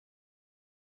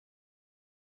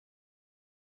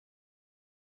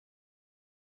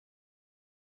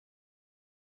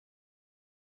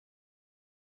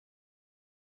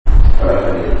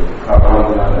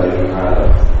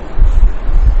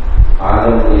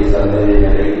நம்முடைய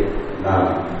சந்ததியினரை நாம்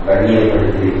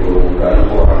கண்ணியப்படுத்தியிருக்கிறோம் என்று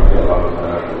அனுபவம்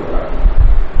சொல்கிறார்.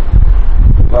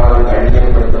 இவ்வாறு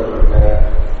கண்ணியப்படுத்தப்பட்ட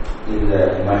இந்த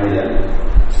மனிதன்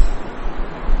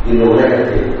இந்த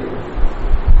உலகத்தில்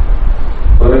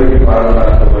பிறகு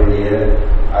பாதுகாக்க வேண்டிய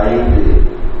 5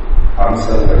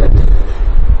 அம்சங்களை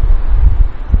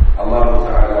அல்லாஹ்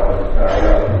தஆலா அவருக்கு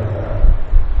அடையாளப்படுத்துகிறார்.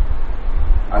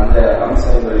 அந்த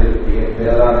அம்சங்களில் மிக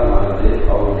பிரதானமானது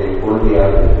அவருடைய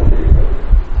கொள்கையாக கொண்டிருக்கிறது.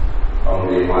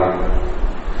 அவருடைய மார்க்கம்,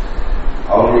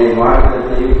 அவருடைய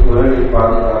மார்க்கத்தை பிறகு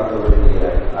பாதுகாக்க வேண்டிய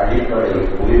அடிப்படை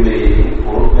உரிமையையும்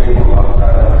பொறுப்பையும் அல்லாஹ்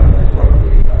தஆலா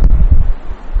வழங்கியிருக்கிறார்.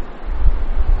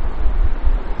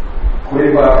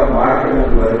 குறிப்பாக மார்க்கம்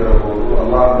என்று வருகிற போது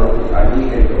அல்லாஹ்விடத்தில்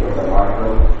அங்கீகரிக்கப்பட்ட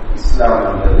மார்க்கம் இஸ்லாம்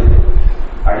என்பது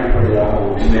அடிப்படையாக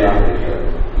உண்மையாக இருக்கிறது.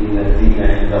 இந்த தீன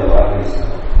இந்த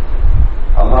இஸ்லாம்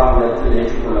அல்லாஹ்விடத்தில்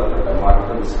ஏற்றுக்கொள்ளப்பட்ட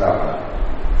மார்க்கம் இஸ்லாம்.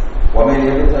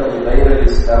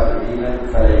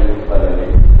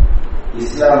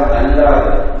 இஸ்லாம் அல்லாத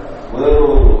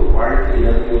வேறொரு வாழ்க்கை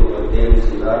இனத்தை ஒருவர் தேர்வு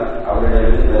செய்தால்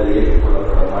அவரிடமிருந்து அது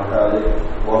ஏற்றுக்கொள்ளப்பட மாட்டாது.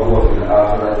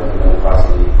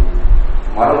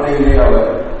 மறுமையிலே அவர்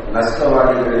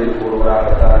நஷ்டவாதிகளில்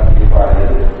ஒருவராகத்தான் இருப்பார்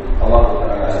என்று அல்லாஹ்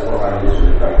தஆலா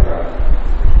சொல்லிக்காட்டுகிறார்.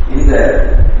 இந்த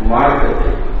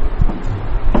மார்க்கத்தை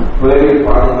பிறரில்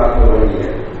பாதுகாக்க வேண்டிய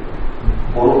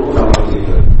பொறுப்பு நமக்கு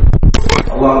இருக்கிறது.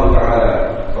 அல்லாஹ் தஆலா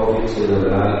தௌஃபீக்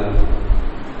செய்ததனால்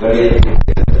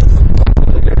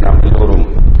நாம் எல்லோரும்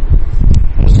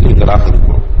முஸ்லிம்களாக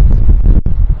இருக்கிறோம்.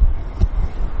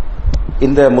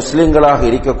 இந்த முஸ்லிம்களாக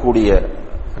இருக்கக்கூடிய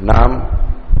நாம்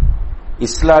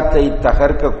இஸ்லாத்தை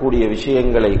தகர்க்கக்கூடிய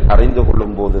விஷயங்களை அறிந்து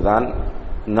கொள்ளும் போதுதான்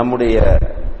நம்முடைய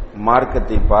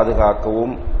மார்க்கத்தை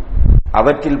பாதுகாக்கவும்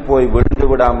அவற்றில் போய் விழுந்து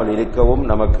விடாமல் இருக்கவும்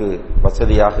நமக்கு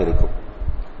வசதியாக இருக்கும்.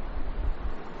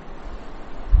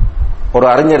 ஒரு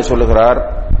அறிஞர் சொல்லுகிறார்,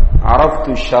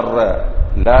 அரஃப்து ஷர்ர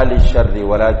லா லிஷர்ரி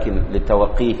வலாக்கின்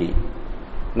லிதவக்கீஹி.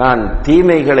 நான்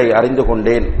தீமைகளை அறிந்து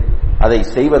கொண்டேன், அதை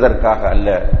செய்வதற்காக அல்ல,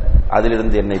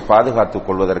 அதிலிருந்து என்னை பாதுகாத்துக்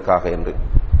கொள்வதற்காக என்று.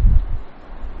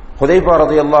 ஹுதைபா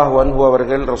ரலியல்லாஹு அன்ஹு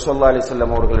அவர்கள் ரசூலுல்லாஹி ஸல்லல்லாஹு அலைஹி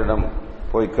வஸல்லம் அவர்களிடம்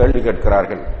போய் கேள்வி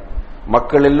கேட்கிறார்கள்.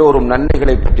 மக்கள் எல்லோரும்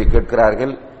நன்மைகளை பற்றி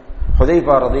கேட்கிறார்கள்.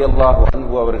 ஹுதைபா ரலியல்லாஹு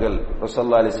அன்ஹு அவர்கள் ரசூலுல்லாஹி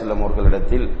ஸல்லல்லாஹு அலைஹி வஸல்லம்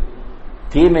அவர்களிடத்தில்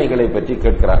தீமைகளை பற்றி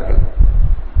கேட்கிறார்கள்.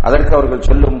 அதற்கு அவர்கள்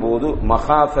சொல்லும்போது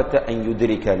மகாஃபத அன்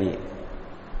யுத்ரிகனி,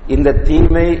 இந்த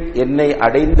தீமை என்னை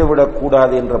அடைந்துவிடக்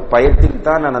கூடாது என்ற பயத்தில்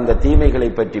தான் நான் அந்த தீமைகளை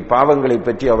பற்றி பாவங்களை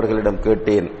பற்றி அவர்களிடம்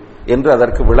கேட்டேன் என்று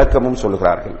அதற்கு விளக்கமும்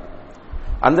சொல்கிறார்கள்.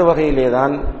 அந்த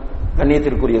வகையிலேதான்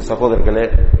கண்ணியத்திற்குரிய சகோதரர்களே,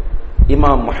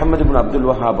 இமாம் முஹம்மது இப்னு அப்துல்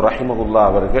வஹாப் ரஹிமஹுல்லாஹ்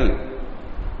அவர்கள்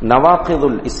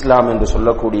நவாகிதுல் இஸ்லாம் என்று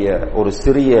சொல்லக்கூடிய ஒரு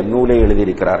சிறிய நூலை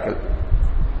எழுதியிருக்கிறார்கள்.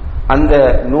 அந்த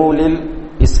நூலில்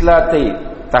இஸ்லாத்தை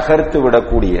தகர்த்து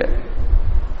விடக்கூடிய,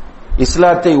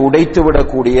 இஸ்லாத்தை உடைத்து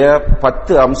விடக்கூடிய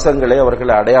 10 அம்சங்களை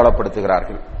அவர்கள்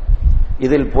அடையாளப்படுத்துகிறார்கள்.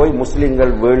 இதில் போய்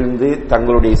முஸ்லிம்கள் வீழ்ந்து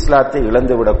தங்களுடைய இஸ்லாத்தை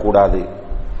இழந்துவிடக்கூடாது,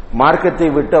 மார்க்கத்தை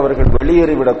விட்டு அவர்கள்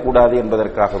வெளியேறிவிடக்கூடாது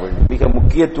என்பதற்காக வேண்டி மிக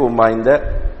முக்கியத்துவம் வாய்ந்த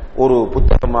ஒரு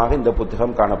புத்தகமாக இந்த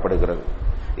புத்தகம் காணப்படுகிறது.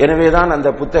 எனவேதான் அந்த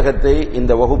புத்தகத்தை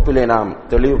இந்த வகுப்பிலே நாம்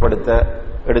தெளிவுபடுத்த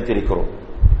எடுத்திருக்கிறோம்.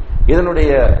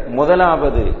 இதனுடைய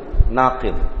முதலாவது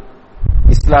நாக்கித்,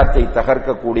 இஸ்லாத்தை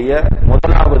தகர்க்கக்கூடிய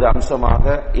முதலாவது அம்சமாக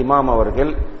இமாம்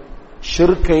அவர்கள்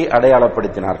ஷிர்கை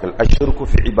அடையாளப்படுத்தினார்கள். அஷ்ஷிர்கு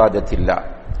ஃபி இபாதத்தில்லாஹ்,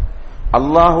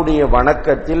 அல்லாஹுடைய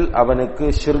வணக்கத்தில் அவனுக்கு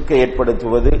ஷிர்கை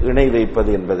ஏற்படுத்துவது, இணை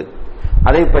வைப்பது என்பது.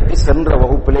 அதை பற்றி சென்ற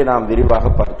வகுப்பிலே நாம் விரிவாக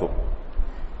பார்த்தோம்.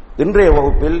 இன்றைய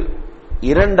வகுப்பில்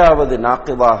இரண்டாவது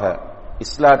நாக்கிவாக,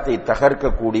 இஸ்லாத்தை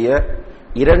தகர்க்கக்கூடிய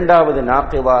இரண்டாவது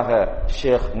நாக்கிவாக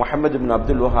ஷேக் முஹம்மது இப்னு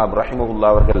அப்துல் வஹாப்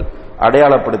ரஹிமஹுல்லாஹ் அவர்கள்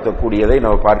அடையாளப்படுத்தக்கூடியதை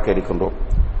நாம் பார்க்க இருக்கின்றோம்.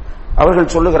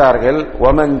 அவர்கள் சொல்லுகிறார்கள்,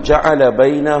 வமன் ஜஅல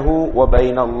பைனஹு வ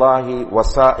பைனல்லாஹி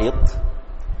வஸாயித்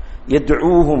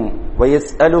யத்ஊஹும் வ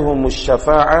யஸ்அலுஹும்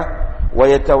அஷ்-ஷஃபாஅ வ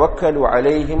யதவக்கலு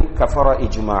அலைஹிம் கஃபர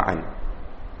இஜ்மாஅன்.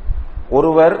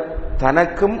 ஒருவர்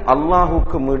தனக்கும்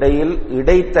அல்லாஹுக்கும் இடையில்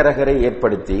இடைத்தரகரை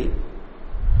ஏற்படுத்தி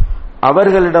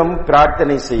அவர்களிடம்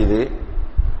பிரார்த்தனை செய்து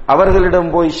அவர்களிடம்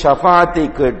போய் ஷஃபாஅத்தை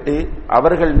கேட்டு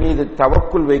அவர்கள் மீது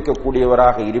தவக்குல்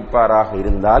வைக்கக்கூடியவராக இருப்பாராக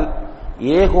இருந்தால்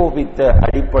ஏகோபித்த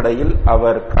அடிப்படையில்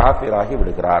அவர் காஃபிராகி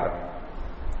விடுகிறார்.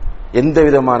 எந்த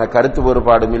விதமான கருத்து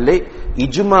வேறுபாடும் இல்லை,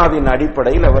 இஜ்மாவின்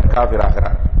அடிப்படையில் அவர்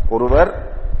காஃபிராகிறார். ஒருவர்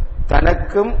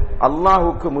தனக்கும்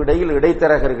அல்லாஹுக்கும் இடையில்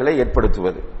இடைத்தரகர்களை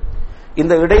ஏற்படுத்துவது,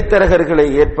 இந்த இடைத்தரகர்களை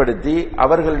ஏற்படுத்தி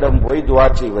அவர்களிடம் போய் துஆ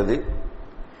செய்வது,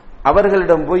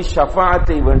 அவர்களிடம் போய்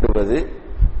ஷஃபாஅத்தை வேண்டுவது,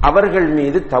 அவர்கள்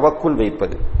மீது தவக்குல்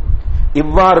வைப்பது,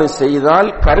 இவ்வாறு செய்தால்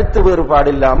கருத்து வேறுபாடு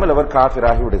இல்லாமல் அவர்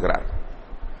காஃபிராகி விடுகிறார்.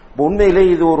 உண்மையிலே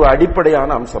இது ஒரு அடிப்படையான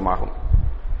அம்சமாகும்.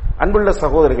 அன்புள்ள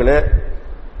சகோதரர்களே,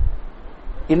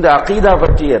 இந்த அகீதா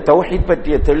பற்றிய தௌஹீத்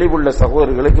பற்றிய தெளிவுள்ள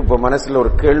சகோதரர்களுக்கு இப்ப மனசுல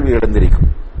ஒரு கேள்வி எழுந்திருக்கும்.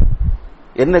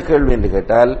 என்ன கேள்வி என்று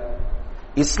கேட்டால்,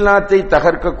 இஸ்லாத்தை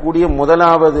தகர்க்கக்கூடிய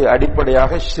முதலாவது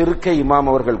அடிப்படையாக ஷிர்கை இமாம்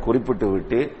அவர்கள் குறிப்பிட்டு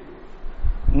விட்டு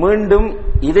மீண்டும்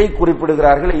இதை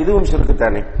குறிப்பிடுகிறார்கள். இதுவும் ஷிர்கு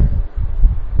தானே?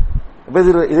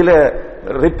 இதுல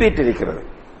ரிப்பீட் இருக்கிறது.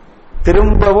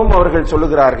 திரும்பவும் அவர்கள்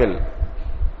சொல்லுகிறார்கள்,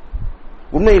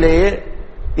 உண்மையிலேயே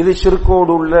இது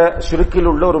ஷிர்கில்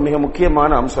உள்ள ஒரு மிக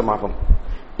முக்கியமான அம்சமாகும்.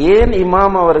 ஏன்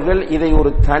இமாம் அவர்கள் இதை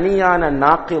ஒரு தனியான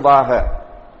நாக்கிவாக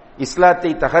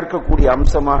இஸ்லாத்தை தகர்க்கக்கூடிய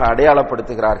அம்சமாக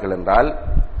அடையாளப்படுத்துகிறார்கள் என்றால்,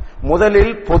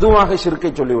 முதலில் பொதுவாக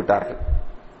ஷிர்கை சொல்லிவிட்டார்கள்.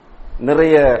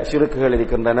 நிறைய ஷிர்க்குகள்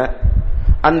இருக்கின்றன.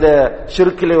 அந்த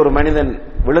ஷிர்கிலே ஒரு மனிதன்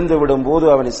விழுந்து விடும் போது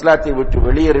அவன் இஸ்லாத்தை விட்டு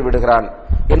வெளியேறி விடுகிறான்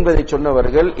என்பதை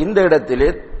சொன்னவர்கள் இந்த இடத்திலே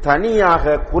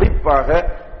தனியாக குறிப்பாக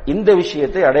இந்த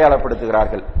விஷயத்தை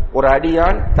அடையாளப்படுத்துகிறார்கள். ஒரு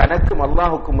அடியான் தனக்கும்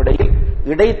அல்லாஹுக்கும் இடையில்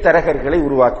இடைத்தரகர்களை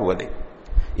உருவாக்குவது.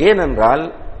 ஏனென்றால்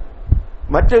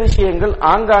மற்ற விஷயங்கள்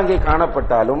ஆங்காங்கே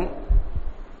காணப்பட்டாலும்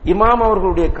இமாம்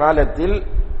அவர்களுடைய காலத்தில்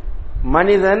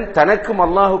மனிதன் தனக்கும்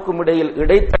அல்லாஹுக்கும் இடையில்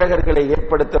இடைத்தரகர்களை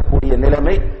ஏற்படுத்தக்கூடிய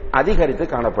நிலைமை அதிகரித்து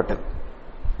காணப்பட்டது.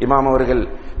 இமாம் அவர்கள்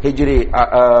ஹிஜ்ரி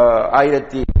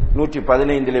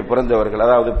 1115 பிறந்தவர்கள்,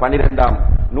 அதாவது 12ஆம்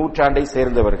நூற்றாண்டை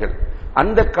சேர்ந்தவர்கள்.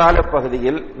 அந்த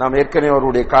காலப்பகுதியில் நாம் ஏற்கனவே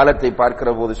அவருடைய காலத்தை பார்க்கிற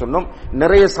போது சொன்னோம்,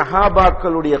 நிறைய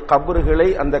சஹாபாக்களுடைய கபறுகளை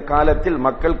அந்த காலத்தில்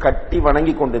மக்கள் கட்டி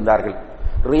வணங்கி கொண்டிருந்தார்கள்.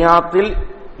 ரியாத்தில்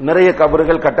நிறைய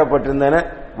கபறுகள் கட்டப்பட்டிருந்தன,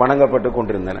 வணங்கப்பட்டுக்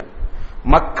கொண்டிருந்தன.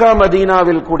 மக்கா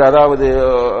மதீனாவில் கூட, அதாவது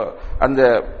அந்த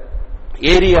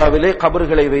ஏரியாவிலே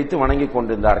கபறுகளை வைத்து வணங்கி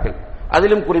கொண்டிருந்தார்கள்.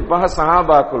 அதிலும் குறிப்பாக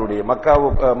சஹாபாக்களுடைய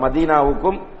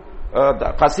மதீனாவுக்கும்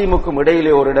கசீமுக்கும்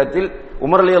இடையிலே ஒரு இடத்தில்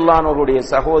உமர் ரலியல்லாஹு அவர்களுடைய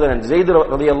சகோதரன் ஸைத்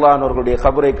ரலியல்லாஹு அவர்களுடைய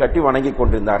கபரை கட்டி வணங்கி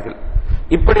கொண்டிருந்தார்கள்.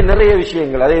 இப்படி நிறைய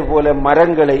விஷயங்கள். அதே போல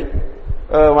மரங்களை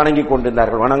வணங்கி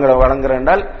கொண்டிருந்தார்கள். வணங்குற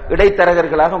என்றால்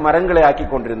இடைத்தரகர்களாக மரங்களை ஆக்கி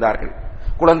கொண்டிருந்தார்கள்.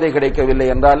 குழந்தை கிடைக்கவில்லை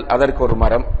என்றால் அதற்கு ஒரு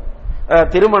மரம்,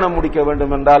 திருமணம் முடிக்க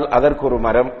வேண்டும் என்றால் அதற்கு ஒரு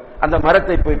மரம், அந்த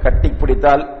மரத்தை போய் கட்டி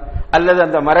பிடித்தால் அல்லது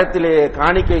அந்த மரத்திலே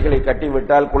காணிக்கைகளை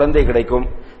கட்டிவிட்டால் குழந்தை கிடைக்கும்,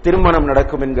 திருமணம்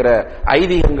நடக்கும் என்கிற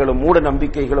ஐதீகங்களும் மூட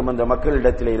நம்பிக்கைகளும் அந்த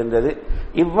மக்களிடத்தில் இருந்தது.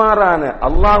 இவ்வாறான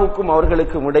அல்லாஹுக்கும்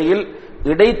அவர்களுக்கும் இடையில்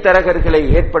இடைத்தரகர்களை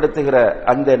ஏற்படுத்துகிற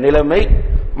அந்த நிலைமை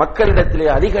மக்களிடத்திலே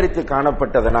அதிகரித்து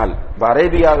காணப்பட்டதனால்,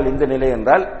 அரேபியாவில் இந்த நிலை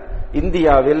என்றால்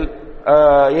இந்தியாவில்,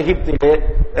 எகிப்திலே,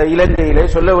 இலங்கையிலே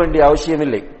சொல்ல வேண்டிய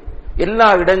அவசியமில்லை. எல்லா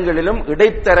இடங்களிலும்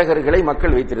இடைத்தரகர்களை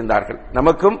மக்கள் வைத்திருந்தார்கள்.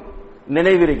 நமக்கும்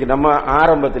நினைவிருக்கு. நம்ம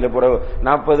ஆரம்பத்தில்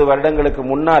 40 வருடங்களுக்கு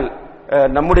முன்னால்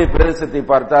நம்முடைய பிரதேசத்தை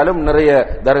பார்த்தாலும் நிறைய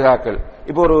தர்காக்கள்.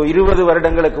 இப்போ ஒரு 20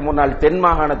 வருடங்களுக்கு முன்னால் தென்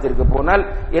மாகாணத்திற்கு போனால்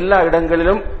எல்லா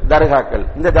இடங்களிலும் தர்காக்கள்.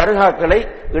 இந்த தர்காக்களை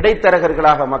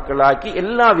இடைத்தரகர்களாக மக்களாக்கி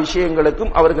எல்லா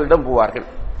விஷயங்களுக்கும் அவர்களிடம் போவார்கள்.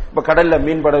 இப்ப கடல்ல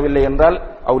மீன்படவில்லை என்றால்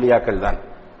அவுலியாக்கள் தான்.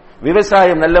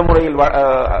 விவசாயம் நல்ல முறையில்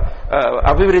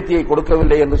அபிவிருத்தியை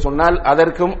கொடுக்கவில்லை என்று சொன்னால்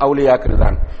அதற்கும் அவுலியாக்கள்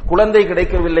தான். குழந்தை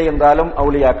கிடைக்கவில்லை என்றாலும்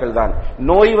அவுலியாக்கள் தான்.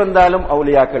 நோய் வந்தாலும்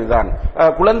அவுலியாக்கள் தான்.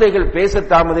 குழந்தைகள் பேச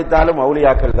தாமதித்தாலும்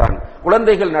அவுலியாக்கள் தான்.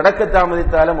 குழந்தைகள் நடக்க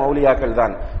தாமதித்தாலும் அவுலியாக்கள்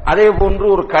தான். அதே போன்று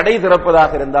ஒரு கடை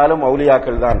திறப்பதாக இருந்தாலும்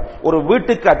அவுலியாக்கள் தான். ஒரு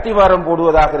வீட்டுக்கு அத்திவாரம்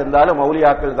போடுவதாக இருந்தாலும்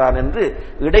அவுலியாக்கள் தான் என்று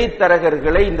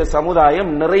இடைத்தரகர்களை இந்த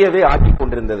சமுதாயம் நிறையவே ஆக்கிக்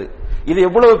கொண்டிருந்தது. இது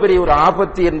எவ்வளவு பெரிய ஒரு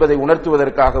ஆபத்து என்பதை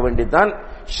உணர்த்துவதற்காக வேண்டித்தான்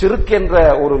ஷிர்க் என்ற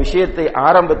ஒரு விஷயத்தை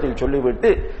ஆரம்பத்தில் சொல்லிவிட்டு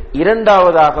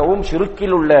இரண்டாவதாகவும்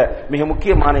ஷிர்க்கில் உள்ள மிக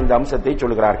முக்கியமான இந்த அம்சத்தை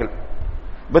சொல்கிறார்கள்.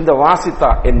 இந்த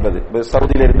வாசித்தா என்பது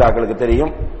சவுதியில் இருந்தார்களுக்கு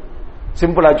தெரியும்.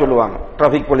 சிம்பிளா சொல்லுவாங்க,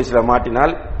 டிராபிக் போலீஸ்ல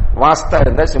மாட்டினால் வாஸ்தா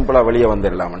இருந்தா சிம்பிளா வெளியே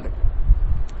வந்துடலாம்.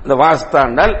 இந்த வாஸ்தா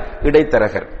என்றால்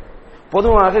இடைத்தரகர்.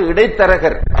 பொதுவாக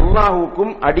இடைத்தரகர்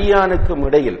அல்லாஹுக்கும் அடியானுக்கும்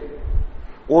இடையில்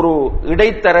ஒரு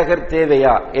இடைத்தரகர்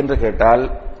தேவையா என்று கேட்டால்,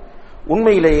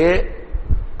 உண்மையிலேயே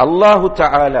அல்லாஹு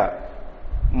தஆலா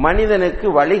மனிதனுக்கு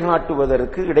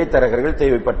வழிகாட்டுவதற்கு இடைத்தரகர்கள்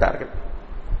தேவைப்பட்டார்கள்.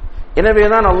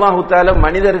 எனவேதான் அல்லாஹு தஆலா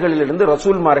மனிதர்களிலிருந்து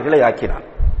ரசூல்மார்களை ஆக்கினான்.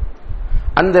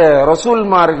 அந்த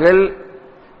ரசூல்மார்கள்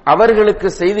அவர்களுக்கு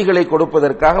செய்திகளை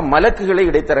கொடுப்பதற்காக மலக்குகளை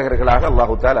இடைத்தரகர்களாக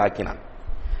அல்லாஹு தஆலா ஆக்கினான்.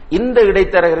 இந்த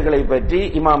இடைத்தரகர்களை பற்றி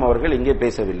இமாம் அவர்கள் இங்கே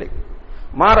பேசவில்லை.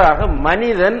 மாறாக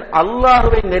மனிதன்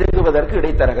அல்லாஹுவை நெருங்குவதற்கு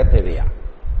இடைத்தரகர் தேவையா?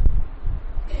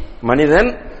 மனிதன்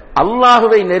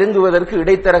அல்லாஹுவை நெருங்குவதற்கு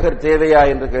இடைத்தரகர் தேவையா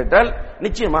என்று கேட்டால்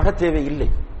நிச்சயமாக தேவையில்லை.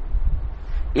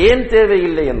 ஏன்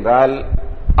தேவையில்லை என்றால்,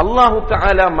 அல்லாஹு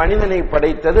தஆலா மனிதனை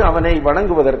படைத்தது அவனை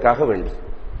வணங்குவதற்காக வேண்டி.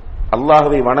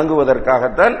 அல்லாஹுவை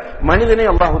வணங்குவதற்காகத்தான் மனிதனை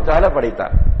அல்லாஹு தஆலா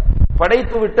படைத்தார்.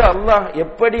 படைத்துவிட்டு அல்லாஹ்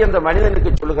எப்படி அந்த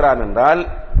மனிதனுக்கு சொல்கிறான் என்றால்,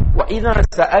 வஇதா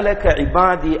ஸஅலக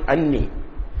இபாதி அன்னி,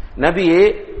 நபியே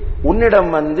உன்னிடம்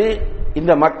வந்து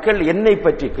இந்த மக்கள் என்னை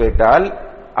பற்றி கேட்டால்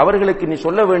அவர்களுக்கு நீ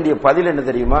சொல்ல வேண்டிய பதில் என்ன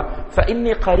தெரியுமா?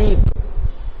 ஃபஇன்னி கரீப்,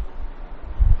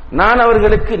 நான்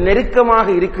அவர்களுக்கு நெருக்கமாக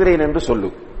இருக்கிறேன் என்று சொல்லு.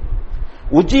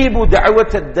 உஜீபு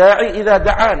தஅவத தாஇ இதா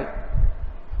தஆன்,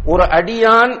 ஒரு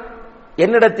அடியான்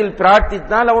என்னிடத்தில்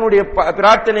பிரார்த்தித்தால் அவனுடைய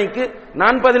பிரார்த்தனைக்கு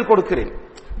நான் பதில் கொடுக்கிறேன்.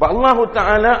 அல்லாஹு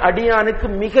தஆலா அடியானுக்கு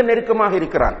மிக நெருக்கமாக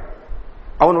இருக்கிறான்.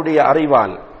 அவனுடைய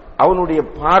அறிவால், அவனுடைய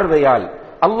பார்வையால்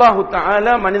அல்லாஹு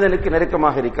தஆலா மனிதனுக்கு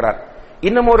நெருக்கமாக இருக்கிறார்.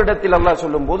 இன்னும் ஒரு இடத்தில் அல்லாஹ்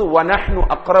சொல்லும் போது வனஹ்னு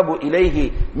அக்ரபு இலைஹி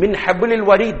மின் ஹப்லில்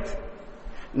வரீத்,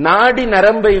 நாடி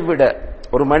நரம்பை விட,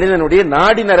 ஒரு மனிதனுடைய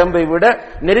நாடி நரம்பை விட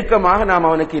நெருக்கமாக நாம்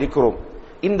அவனுக்கு இருக்கிறோம்.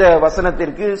 இந்த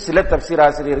வசனத்திற்கு சில தஃப்சீர்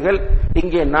ஆசிரியர்கள்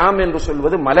இங்கே நாம் என்று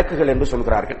சொல்வது மலக்குகள் என்று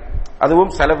சொல்கிறார்கள்.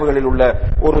 அதுவும் சலஃபுகளில் உள்ள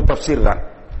ஒரு தஃப்சீர் தான்.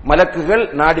 மலக்குகள்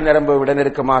நாடி நரம்பை விட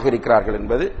நெருக்கமாக இருக்கிறார்கள்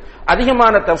என்பது.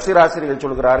 அதிகமான தஃப்சீர் ஆசிரியர்கள்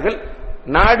சொல்கிறார்கள்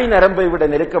நாடி நரம்பை விட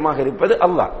நெருக்கமாக இருப்பது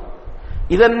அல்லாஹ்.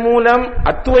 இதன் மூலம்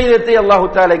அத்வைதத்தை அல்லாஹு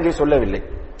தஆலா இங்கே சொல்லவில்லை.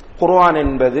 குர்ஆன்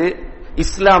என்பது,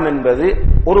 இஸ்லாம் என்பது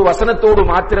ஒரு வசனத்தோடு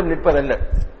மாத்திரம் நிற்பதல்ல.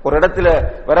 ஒரு இடத்துல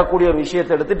வரக்கூடிய ஒரு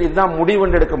விஷயத்தை எடுத்துட்டு இதுதான் முடிவு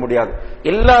எடுக்க முடியாது,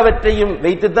 எல்லாவற்றையும்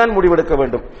வைத்துத்தான் முடிவெடுக்க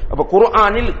வேண்டும். அப்ப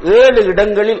குர்ஆனில் 7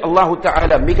 இடங்களில் அல்லாஹு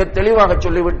தஆலா மிக தெளிவாக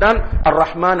சொல்லிவிட்டான் அர்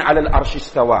ரஹ்மான் அலல் அர்ஷ்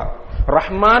இஸ்தவா,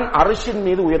 ரஹ்மான் அர்ஷின்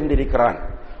மீது உயர்ந்திருக்கிறான்.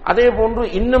 அதே போன்று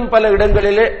இன்னும் பல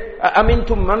இடங்களிலே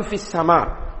அமின்தும் மன் ஃபிஸ் ஸமா,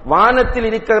 வானத்தில்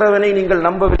இருக்கிறவனை நீங்கள்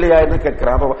நம்பவில்லையா என்று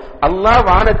கேட்கிறான். அல்லாஹ்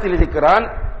வானத்தில் இருக்கிறான்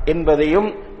என்பதையும்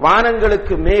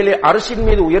வானங்களுக்கு மேலே அர்ஷின்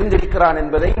மீது உயர்ந்திருக்கிறான்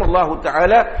என்பதையும் அல்லாஹு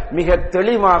தஆலா மிக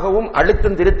தெளிவாகவும்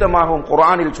அழுத்தம் திருத்தமாகவும்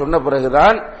குர்ஆனில் சொன்ன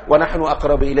பிறகுதான் வனஹ்னு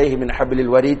அக்ரபு இலைஹி மின்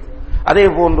ஹப்லில் வரீத். அதே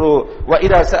போன்று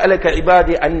வஇதா ஸஅலக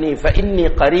இபாதி அன்னி ஃபஇன்னி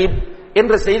கரீப்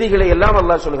என்ற செய்திகளை எல்லாம்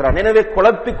அல்லாஹ் சொல்கிறான். எனவே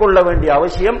குழப்பிக் கொள்ள வேண்டிய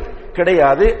அவசியம்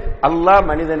கிடையாது. அல்லாஹ்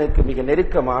மனிதனுக்கு மிக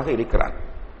நெருக்கமாக இருக்கிறான்.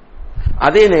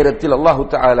 அதே நேரத்தில் அல்லாஹு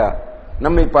தஆலா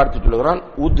நம்மை பார்த்து சொல்கிறான்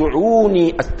உதுஊனி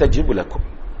அஸ்தஜிபு லக்கும்,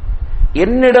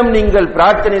 என்னிடம் நீங்கள்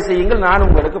பிரார்த்தனை செய்யுங்கள், நான்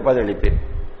உங்களுக்கு பதிலளிப்பேன்.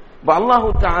 அல்லாஹு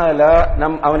தஆலா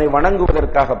அவனை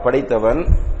வணங்குவதற்காக படைத்தவன்,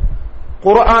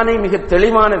 குர்ஆனை மிக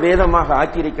தெளிவான வேதமாக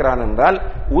ஆக்கியிருக்கிறான் என்றால்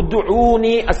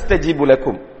உதுஊனி அஸ்தஜிபு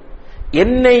லக்கும்,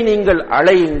 என்னை நீங்கள்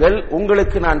அழையுங்கள்,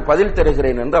 உங்களுக்கு நான் பதில்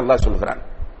தருகிறேன் என்று அல்லாஹ் சொல்கிறான்.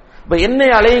 இப்ப என்னை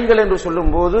அழையுங்கள் என்று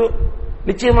சொல்லும் போது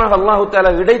நிச்சயமாக அல்லாஹு தஆலா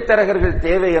இடைத்தரகர்கள்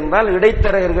தேவை என்றால்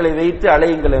இடைத்தரகர்களை வைத்து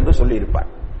அழையுங்கள் என்று சொல்லியிருப்பார்.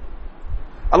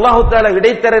 அல்லாஹு தஆலா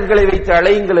இடைத்தரகர்களை வைத்து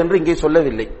அழையுங்கள் என்று இங்கே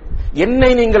சொல்லவில்லை. என்னை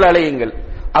நீங்கள் அழையுங்கள்.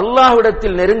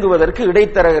 அல்லாஹ்விடத்தில் நெருங்குவதற்கு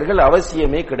இடைத்தரகர்கள்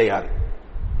அவசியமே கிடையாது.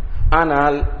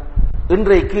 ஆனால்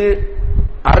இன்றைக்கு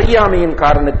அறியாமையின்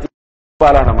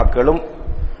காரணத்தால் மக்களும்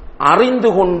அறிந்து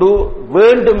கொண்டு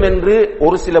வேண்டும் என்று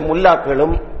ஒரு சில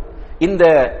முல்லாக்களும் இந்த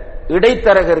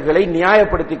இடைத்தரகர்களை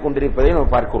நியாயப்படுத்திக் கொண்டிருப்பதை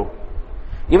நாம் பார்க்கிறோம்.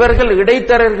 இவர்கள்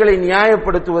இடைத்தரகர்களை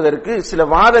நியாயப்படுத்துவதற்கு சில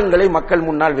வாதங்களை மக்கள்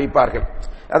முன்னால் வைப்பார்கள்.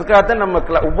 அதுக்காகத்தான் நம்ம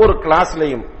ஒவ்வொரு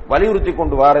கிளாஸ்லையும் வலியுறுத்தி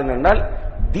கொண்டு வாரேன் என்றால்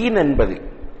தீன் என்பது,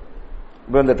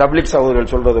 இந்த தப்லீக்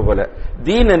சகோதரர்கள் சொல்றது போல,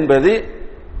 தீன் என்பது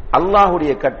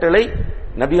அல்லாஹ்வுடைய கட்டளை,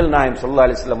 நபிகள் நாயகம் ஸல்லல்லாஹு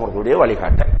அலைஹி வஸல்லம் அவர்களுடைய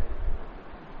வழிகாட்டல்.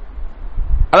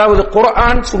 அதாவது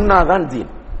குர்ஆன் சுன்னா தான்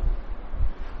தீன்.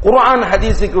 குர்ஆன்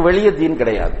ஹதீஸுக்கு வெளியே தீன்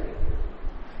கிடையாது.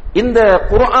 இந்த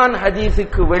குர்ஆன்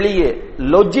ஹதீஸுக்கு வெளியே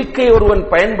லாஜிக்கை ஒருவன்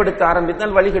பயன்படுத்த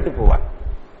ஆரம்பித்தால் வழிகட்டு போவான்.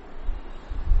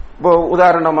 இப்போ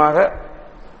உதாரணமாக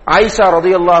ஆயிஷா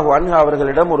ரலியல்லாஹு அன்ஹா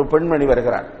அவர்களிடம் ஒரு பெண்மணி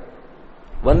வருகிறார்,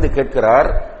 வந்து கேட்கிறார்,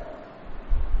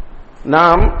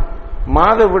 நாம்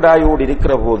மாதவிடாயோடு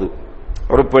இருக்கிற போது,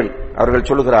 ஒரு பெண் அவர்கள்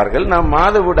சொல்லுகிறார்கள், நாம்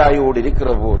மாதவிடாயோடு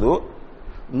இருக்கிற போது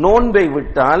நோன்பை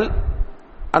விட்டால்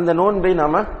அந்த நோன்பை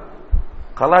நாம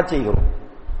கலா செய்கிறோம்,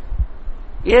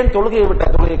 ஏன் தொழுகையை விட்டா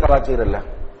தொழுகை கலா செய்யறல்ல?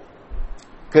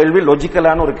 கேள்வி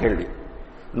லாஜிக்கலான ஒரு கேள்வி.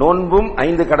 நோன்பும்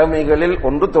 5 கடமைகளில்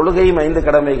ஒன்று, தொழுகையும் 5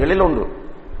 கடமைகளில் ஒன்று.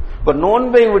 இப்ப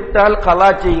நோன்பை விட்டால் கலா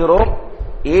செய்கிறோம்,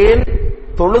 ஏன்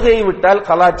தொழுகையை விட்டால்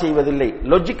கலா செய்வதில்லை?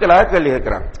 லாஜிக்கலாக கேள்வி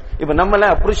கேட்கிறான். இப்ப நம்மள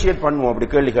அப்ரிஷியேட் பண்ணுவோம் அப்படி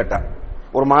கேள்வி கேட்டா.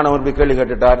 ஒரு மாணவர் போய் கேள்வி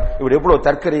கேட்டுட்டார், இப்படி எவ்வளவு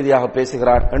தர்க்க ரீதியாக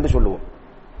பேசுகிறார் என்று சொல்லுவோம்.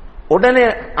 உடனே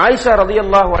ஆயிஷா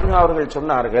ரலியல்லாஹு அன்ஹா அவர்கள்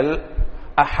சொன்னார்கள்,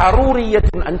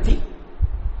 அஹரூரியத்துன் அன்தி,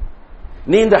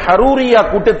 நீ இந்த ஹரூரியா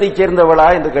கூட்டத்தை சேர்ந்தவளா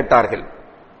என்று கேட்டார்கள்.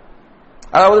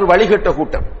 அதாவது வழிகட்ட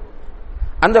கூட்டம்.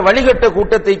 அந்த வழிகட்ட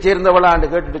கூட்டத்தை சேர்ந்தவளா என்று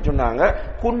கேட்டுட்டு சொன்னாங்க,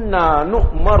 குன்னா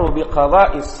நுமரு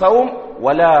பிகதாஇஸ் ஸௌம்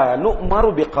வலா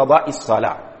நுமரு பிகதாஇஸ்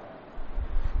ஸலா,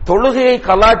 தொழுகையை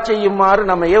கலா செய்யுமாறு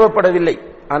நம்ம ஏவப்படவில்லை,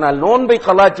 ஆனால் நோன்பை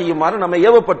கலா செய்யுமாறு நம்ம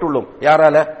ஏவப்பட்டுள்ளோம்.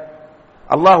 யாரால?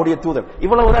 அல்லாஹ்வுடைய தூதர்.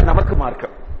 இவ்வளவுதான் நமக்கு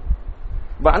மார்க்கம்.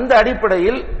 அந்த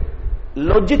அடிப்படையில்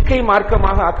லாஜிக்கை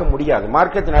மார்க்கமாக ஆக்க முடியாது,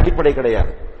 மார்க்கத்தின் அடிப்படை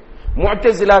கிடையாது.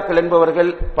 முஅ்தஸிலாக்கள் என்பவர்கள்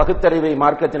பகுத்தறிவை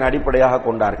மார்க்கத்தின் அடிப்படையாக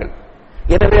கொண்டார்கள்.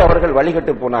 எனவே அவர்கள்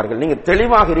வழிகட்டு போனார்கள். நீங்க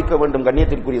தெளிவாக இருக்க வேண்டும்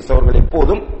கண்ணியத்திற்குரிய சகோதரர்கள்,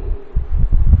 எப்போதும்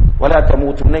வலா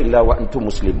தமூதுன்ன இல்லா வ அன்தும்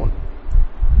முஸ்லிமூன்,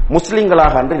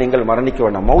 முஸ்லிம்களாக அன்று நீங்கள் மரணிக்க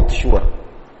வேண்டாம். மவுத் ஷுவர்,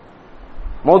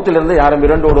 மௌத்திலிருந்து யாரும்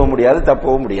இரண்டோடவும் முடியாது,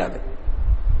 தப்பவும் முடியாது.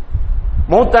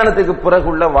 மௌத்தானத்துக்கு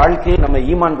பிறகுள்ள வாழ்க்கையை நம்ம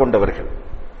ஈமான் கொண்டவர்கள்.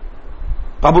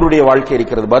 கபருடைய வாழ்க்கை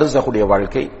இருக்கிறது, பர்ஸகுடைய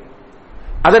வாழ்க்கை,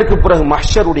 அதற்கு பிறகு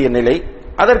மஹ்ஷருடைய நிலை,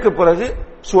 அதற்கு பிறகு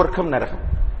சுவர்க்கம் நரகம்.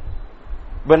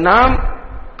 இப்ப நாம்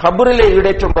கபரிலே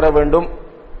ஈடேற்றம் பெற வேண்டும்,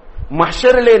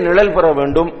 மஹ்ஷரிலே நிழல் பெற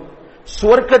வேண்டும்,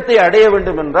 சுவர்க்கத்தை அடைய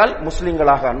வேண்டும் என்றால்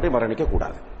முஸ்லிம்களாக அன்றி மரணிக்க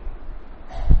கூடாது.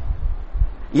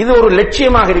 இது ஒரு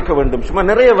லட்சியமாக இருக்க வேண்டும். சும்மா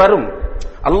நிறைய வரும்.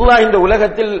 அல்லாஹ் இந்த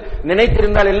உலகத்தில்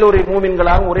நினைத்திருந்தால் எல்லோரையும்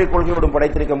மூமின்களாக ஒரே கொள்கையோடும்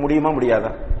படைத்திருக்க முடியுமா?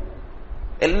 முடியாதா?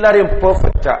 எல்லாரையும்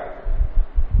பெர்ஃபெக்ட்டா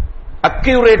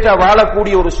அக்யூரேட்டா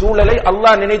வாழக்கூடிய ஒரு சூழலை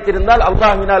அல்லாஹ் நினைத்திருந்தால்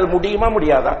அல்லாஹ்வினால் முடியுமா?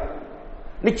 முடியாதா?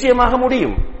 நிச்சயமாக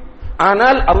முடியும்.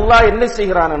 ஆனால் அல்லாஹ் என்ன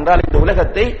செய்கிறான் என்றால் இந்த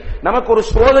உலகத்தை நமக்கு ஒரு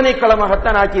சோதனை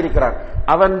களமாகத்தான் ஆக்கியிருக்கிறான்.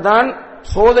 அவன்தான்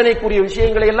சோதனைக்குரிய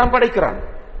விஷயங்களை எல்லாம் படைக்கிறான்.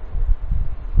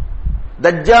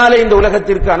 தஜ்ஜாலை இந்த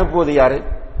உலகத்திற்கு அனுப்புவது யாரு?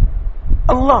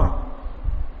 அல்லாஹ்.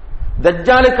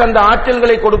 தஜ்ஜாலுக்கு அந்த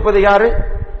ஆற்றல்களை கொடுப்பது யாரு?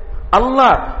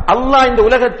 அல்லாஹ். அல்லாஹ் இந்த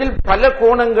உலகத்தில் பல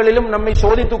கோணங்களிலும் நம்மை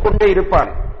சோதித்துக் கொண்டே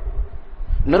இருப்பான்.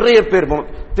 நிறைய பேர்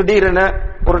திடீரென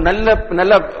ஒரு நல்ல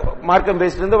நல்ல மார்க்கம்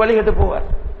பேசிட்டு வழிகட்டு போவார்,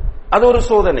 அது ஒரு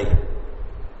சோதனை.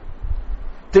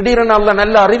 திடீரென அல்லாஹ்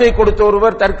நல்ல அறிவை கொடுத்த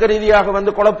ஒருவர் தர்க்க ரீதியாக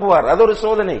வந்து குழப்புவார், அது ஒரு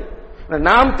சோதனை.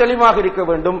 நாம் தெளிவாக இருக்க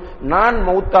வேண்டும். நான்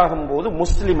மௌத்தாகும் போது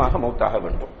முஸ்லிமாக மௌத்தாக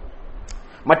வேண்டும்.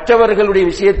 மற்றவர்களுடைய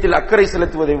விஷயத்தில் அக்கறை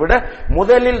செலுத்துவதை விட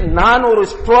முதலில் நான் ஒரு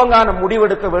ஸ்ட்ராங்கான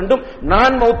முடிவெடுக்க வேண்டும்.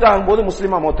 நான் மௌத்தாகும் போது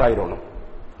முஸ்லிமா மௌத்தாயிரணும்.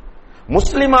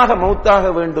 முஸ்லிமாக மௌத்தாக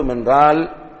வேண்டும் என்றால்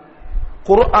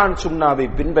குர்ஆன் சுன்னாவை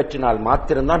பின்பற்றினால்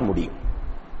மாத்திரம்தான் முடியும்.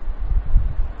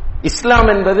 இஸ்லாம்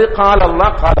என்பது கால்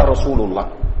அல்லாஹ் கால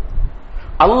ரசூலுல்லாஹ்,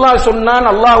 அல்லாஹ் சொன்னான்,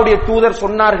 அல்லாஹ்வுடைய தூதர்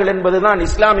சொன்னார்கள் என்பதுதான்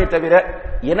இஸ்லாமே தவிர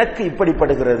எனக்கு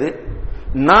இப்படிப்படுகிறது,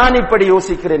 நான் இப்படி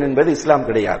யோசிக்கிறேன் என்பது இஸ்லாம்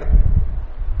கிடையாது.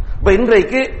 இப்ப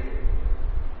இன்றைக்கு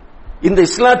இந்த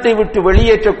இஸ்லாத்தை விட்டு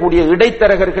வெளியேற்றக்கூடிய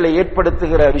இடைத்தரகர்களை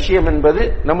ஏற்படுத்துகிற விஷயம் என்பது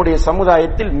நம்முடைய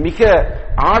சமுதாயத்தில் மிக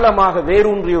ஆழமாக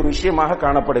வேரூன்றிய ஒரு விஷயமாக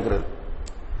காணப்படுகிறது.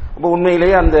 அப்ப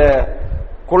உண்மையிலேயே அந்த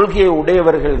கொள்கையை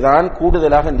உடையவர்கள் தான்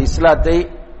கூடுதலாக இந்த இஸ்லாத்தை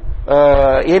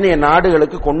ஏனைய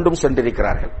நாடுகளுக்கு கொண்டும்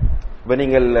சென்றிருக்கிறார்கள். இப்ப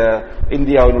நீங்கள்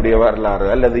இந்தியாவினுடைய வரலாறு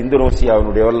அல்லது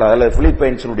இந்தோனேசியாவினுடைய வரலாறு அல்லது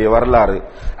பிலிப்பைன்ஸினுடைய வரலாறு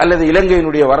அல்லது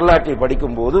இலங்கையினுடைய வரலாற்றை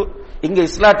படிக்கும் போது இங்க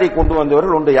இஸ்லாத்தை கொண்டு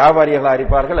வந்தவர்கள் ஒன்று வியாபாரிகளாக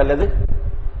இருப்பார்கள், அல்லது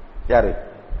யாரு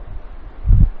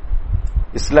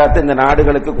இஸ்லாத்தை இந்த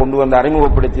நாடுகளுக்கு கொண்டு வந்து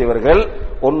அறிமுகப்படுத்தியவர்கள்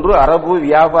ஒன்று அரபு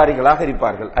வியாபாரிகளாக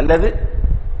இருப்பார்கள், அல்லது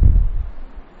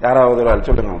யாராவது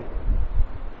சொல்லுங்க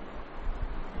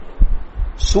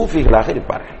சூஃபிகளாக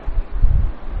இருப்பார்கள்.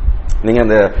 நீங்க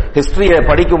அந்த ஹிஸ்டரியை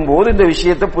படிக்கும் போது இந்த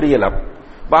விஷயத்தை புரியலாம்.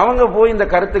 அவங்க போய் இந்த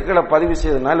கருத்துக்களை பதிவு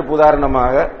செய்ததுனால,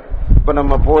 உதாரணமாக இப்ப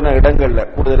நம்ம போன இடங்கள்ல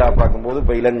கூடுதலாக பார்க்கும்போது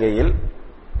இப்ப இலங்கையில்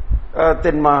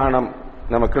தென் மாகாணம்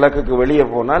நம்ம கிழக்குக்கு வெளியே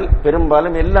போனால்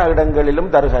பெரும்பாலும் எல்லா இடங்களிலும்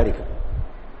தர்கா இருக்கு.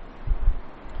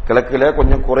 கிழக்குல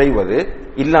கொஞ்சம் குறைவது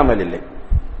இல்லாமல் இல்லை,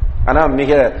 ஆனா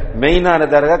மிக மெயினான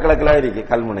தர்கா கிழக்குல இருக்கு,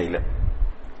 கல்முனையில.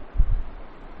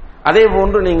 அதே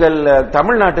போன்று நீங்கள்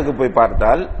தமிழ்நாட்டுக்கு போய்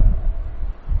பார்த்தால்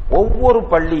ஒவ்வொரு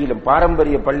பள்ளியிலும்,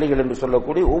 பாரம்பரிய பள்ளிகள் என்று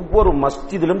சொல்லக்கூடிய ஒவ்வொரு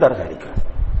மஸ்ஜிதிலும் தர்கா இருக்கிறது,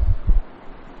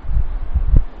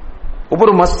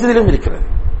 ஒவ்வொரு மஸ்ஜிதிலும் இருக்கிறது.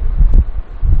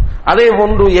 அதே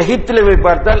போன்று எகிப்தில் போய்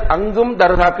பார்த்தால் அங்கும்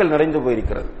தர்காக்கள் நிறைந்து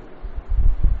போயிருக்கிறது.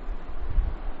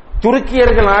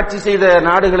 துருக்கியர்கள் ஆட்சி செய்த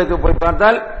நாடுகளுக்கு போய்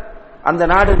பார்த்தால் அந்த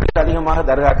நாடுகளில் அதிகமாக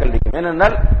தர்காக்கள் இருக்கும்.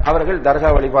 ஏனென்றால் அவர்கள்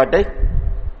தர்கா வழிபாட்டை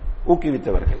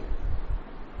ஊக்குவித்தவர்கள்.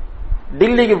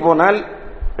 டில்லிக்கு போனால்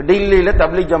டில்லியில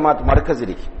தப்லீக் ஜமாத் மர்கஸ்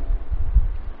இருக்கு.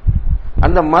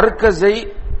 அந்த மர்கஸை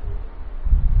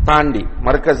தாண்டி,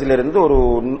 மர்கஸிலிருந்து ஒரு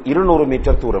 200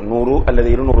 மீட்டர் தூரம், 100 அல்லது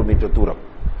 200 மீட்டர் தூரம்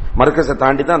மர்கஸை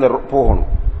தாண்டி தான் அந்த போகணும்.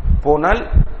 போனால்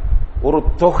ஒரு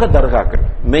தொகை தர்காக்கள்,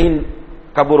 மெயின்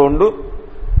கபூர் உண்டு,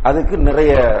 அதுக்கு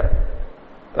நிறைய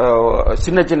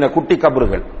சின்ன சின்ன குட்டி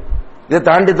கபறுகள், இதை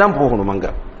தாண்டி தான் போகணும். அங்க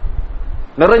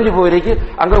நிறைஞ்சு போயிருக்கு.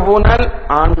 அங்க போனால்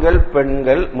ஆண்கள்,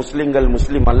 பெண்கள், முஸ்லிம்கள்,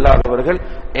 முஸ்லிம் அல்லாதவர்கள்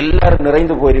எல்லாரும்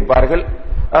நிறைந்து போயிருப்பார்கள்.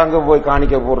 அங்க போய்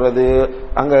காணிக்க போடுறது,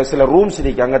 அங்க சில ரூம்ஸ்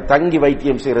இருக்கு, அங்க தங்கி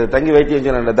வைத்தியம் செய்யறது. தங்கி வைத்தியம்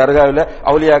செய்யற தர்காவில்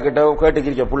அவுலியா கிட்ட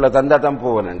கேட்டுக்கிறிக்க புள்ள தந்தா தான்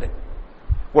போவன்,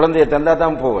 குழந்தைய தந்தா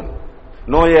தான் போவன்,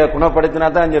 நோயை குணப்படுத்தினா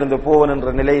தான் இங்கிருந்து போவன்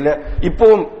என்ற நிலையில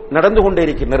இப்பவும் நடந்து கொண்டே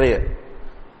இருக்கு. நிறைய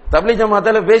தப்லீக்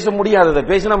ஜமாத்தால பேச முடியாததை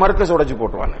பேசினா மர்கஸ் உடைச்சு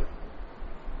போட்டுவாங்க.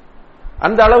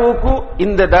 அந்த அளவுக்கு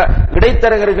இந்த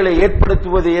இடைத்தரகர்களை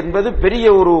ஏற்படுத்துவது என்பது பெரிய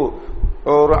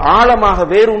ஒரு ஆழமாக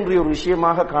வேரூன்றிய ஒரு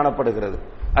விஷயமாக காணப்படுகிறது.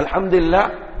 அல்ஹம்துலில்லாஹ்,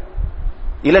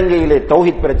 இலங்கையிலே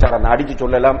தௌஹீத் பிரச்சாரம் அடிச்சு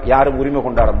சொல்லலாம், யாரும் உரிமை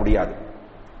கொண்டாட முடியாது.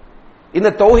 இந்த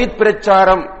தௌஹீத்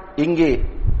பிரச்சாரம் இங்கே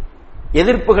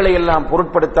எதிர்ப்புகளை எல்லாம்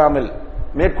பொருட்படுத்தாமல்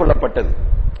மேற்கொள்ளப்பட்டது.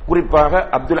 குறிப்பாக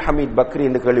அப்துல் ஹமீத் பக்ரி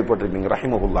என்று கேள்விப்பட்டிருப்பீங்க,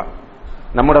 ரஹிமஹுல்லாஹ்.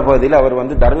 நம்முடைய பகுதியில் அவர்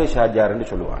தர்வேஷ் ஆஜார் என்று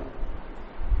சொல்லுவாங்க.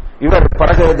 இவர்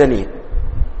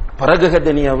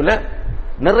பரகதனியாவில்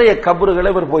நிறைய கபறுகளை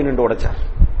இவர் போய் நின்று உடைச்சார்.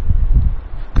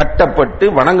 கட்டப்பட்டு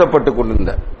வணங்கப்பட்டு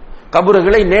கொண்டிருந்த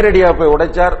கபறுகளை நேரடியாக போய்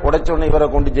உடைச்சார். உடைச்ச உடனே இவரை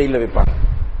கொண்டு ஜெயில வைப்பார்.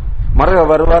 மறுவா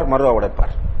வருவார், மறுவா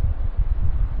உடைப்பார்.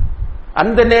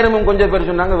 அந்த நேரமும் கொஞ்சம் பேர்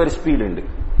சொன்னாங்க வெரி ஸ்பீடு உண்டு,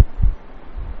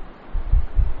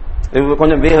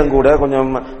 கொஞ்சம் வேகம் கூட,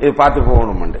 கொஞ்சம் இது பார்த்து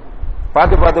போகணும்.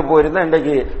 பார்த்து போயிருந்தா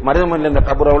இன்றைக்கு மருதமனையில் இந்த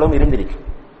கபுரவளும் இருந்திருக்கும்.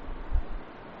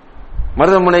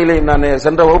 மருதமனையில நான்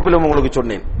சென்ற வகுப்பிலும் உங்களுக்கு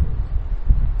சொன்னேன்,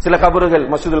 சில கபறுகள்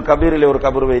மஸ்ஜிதுல் கபீரிலே ஒரு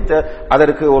கபறு வைத்து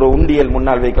அதற்கு ஒரு உண்டியல்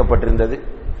முன்னால் வைக்கப்பட்டிருந்தது.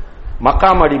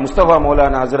 மக்காமடி முஸ்தபா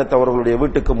மௌலானா ஹசரத் அவர்களுடைய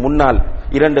வீட்டுக்கு முன்னால்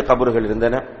 2 கபறுகள்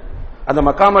இருந்தன. அந்த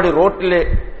மக்காமடி ரோட்டிலே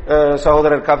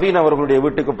சகோதரர் கபீன் அவர்களுடைய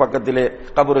வீட்டுக்கு பக்கத்திலே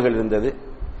கபறுகள் இருந்தது.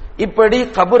 இப்படி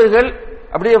கபறுகள்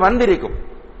அப்படியே வந்திருக்கும்.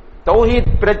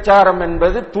 தௌஹீத் பிரச்சாரம்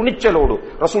என்பது துணிச்சலோடு,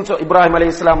 ரசூல் இப்ராஹிம்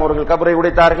அலைஹிஸ்ஸலாம் அவர்கள் கபரை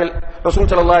உடைத்தார்கள், ரசூல்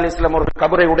ஸல்லல்லாஹு அலைஹி வஸல்லம் அவர்கள்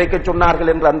கபரை உடைக்க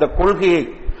சொன்னார்கள் என்ற அந்த கொள்கையை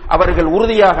அவர்கள்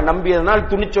உறுதியாக நம்பியதனால்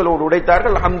துணிச்சலோடு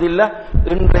உடைத்தார்கள். அல்ஹம்துலில்லாஹ்,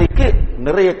 இன்றைக்கு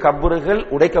நிறைய கபறுகள்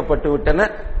உடைக்கப்பட்டு விட்டன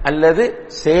அல்லது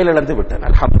செயலிழந்து விட்டன.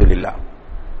 அல்ஹம்துலில்லாஹ்.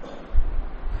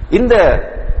 இந்த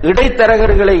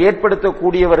இடைத்தரகர்களை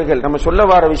ஏற்படுத்தக்கூடியவர்கள் நம்ம சொல்ல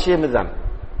வர விஷயம் இதுதான்.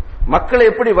 மக்களை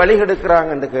எப்படி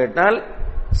வழிகெடுக்கிறாங்க என்று கேட்டால்,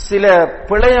 சில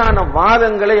பிழையான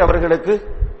வாதங்களை அவர்களுக்கு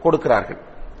கொடுக்கிறார்கள்.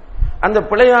 அந்த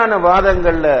பிழையான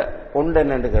வாதங்கள்ல ஒன்று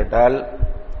என்னன்னு கேட்டால்,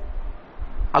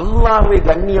 அல்லாஹ்வை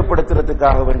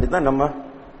கண்ணியப்படுத்துறதுக்காக வேண்டிதான் நம்ம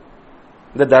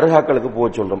இந்த தர்காக்களுக்கு போக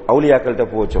சொல்றோம், அவுலியாக்கள்கிட்ட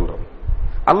போக சொல்றோம்.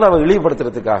 அல்லாஹ்வை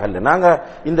இழிவுபடுத்துறதுக்காக இல்ல. நாங்க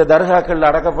இந்த தர்காக்கள்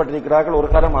அடக்கப்பட்டிருக்கிறார்கள் ஒரு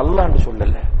காலம் அல்லாஹ்னு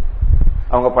சொல்லல.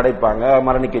 அவங்க படைப்பாங்க,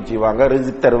 மரணிக்க செய்வாங்க,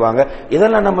 ரிஸ்க் தருவாங்க,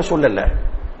 இதெல்லாம் நம்ம சொல்லல.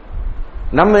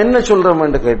 நம்ம என்ன சொல்றோம்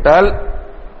என்று கேட்டால்,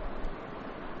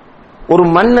 ஒரு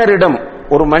மன்னரிடம்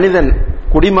ஒரு மனிதன்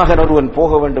குடிமகன் ஒருவன்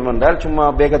போக வேண்டும் என்றால் சும்மா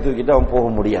பேக தூக்கிட்டு அவன் போக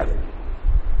முடியாது.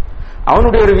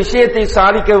 அவனுடைய ஒரு விஷயத்தை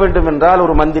சாதிக்க வேண்டும் என்றால்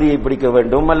ஒரு மந்திரியை பிடிக்க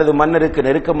வேண்டும் அல்லது மன்னருக்கு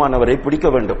நெருக்கமானவரை பிடிக்க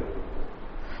வேண்டும்.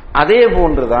 அதே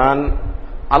போன்றுதான்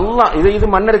அல்லாஹ், இது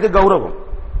மன்னருக்கு கௌரவம்,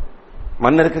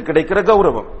 மன்னருக்கு கிடைக்கிற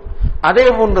கௌரவம். அதே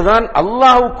போன்றுதான்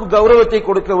அல்லாஹ்வுக்கு கௌரவத்தை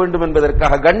கொடுக்க வேண்டும்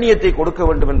என்பதற்காக, கண்ணியத்தை கொடுக்க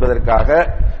வேண்டும் என்பதற்காக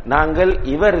நாங்கள்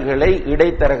இவர்களை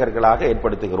இடைத்தரகர்களாக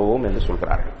ஏற்படுத்துகிறோம் என்று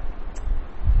சொல்கிறார்கள்.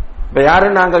 இப்ப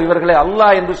யாரும் நாங்கள் இவர்களை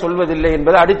அல்லாஹ் என்று சொல்வதில்லை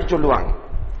என்பதை அடித்து சொல்லுவாங்க.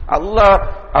 அல்லாஹ்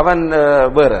அவன்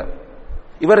வேற,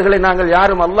 இவர்களை நாங்கள்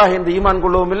யாரும் அல்லாஹ் என்று ஈமான்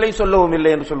கொள்ளவும் இல்லை சொல்லவும்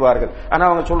இல்லை என்று சொல்வார்கள். ஆனா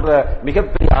அவங்க சொல்ற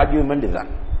மிகப்பெரிய ஆர்கியூமெண்ட்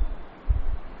இதுதான்.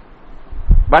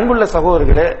 அன்புள்ள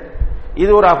சகோதரர்களே,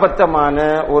 இது ஒரு அபத்தமான,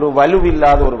 ஒரு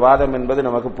வலுவில்லாத ஒரு வாதம் என்பது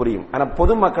நமக்கு புரியும். ஆனா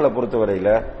பொதுமக்களை பொறுத்தவரையில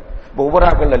ஒவ்வொரு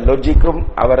ஆக்கள லாஜிக்கும்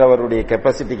அவரவருடைய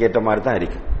கெப்பாசிட்டிக்கு ஏற்ற மாதிரி தான்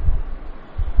இருக்கு.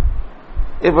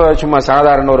 இப்ப சும்மா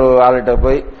சாதாரண ஒரு ஆள்கிட்ட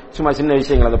போய் சும்மா சின்ன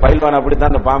விஷயங்கள், அந்த பயில்வான்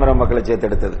அப்படித்தான் அந்த பாமர மக்களை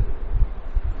சேர்த்தெடுத்தது.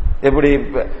 எப்படி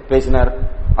பேசினார்,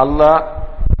 அல்லாஹ்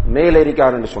மேலே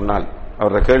இருக்கிறார் என்று சொன்னால்,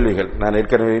 அவருடைய கேள்விகள் நான்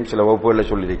ஏற்கனவே சில வகுப்புகளில்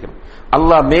சொல்லியிருக்கிறேன்.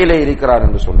 அல்லாஹ் மேலே இருக்கிறார்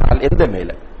என்று சொன்னால் எந்த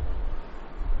மேலே?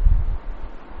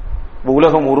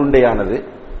 உலகம் உருண்டையானது,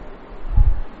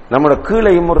 நம்மளோட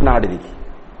கீழையும் ஒரு நாடு இருக்கு.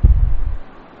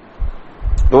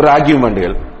 ஒரு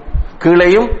ஆர்கியூமெண்ட்கள்,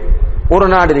 கீழையும் ஒரு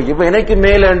நாடு இருக்கு. இப்ப எனக்கு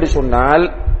மேல என்று சொன்னால்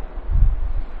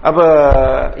அப்ப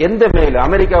எந்த மேல?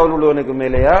 அமெரிக்காவில் உள்ளவனுக்கு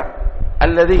மேலையா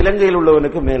அல்லது இலங்கையில்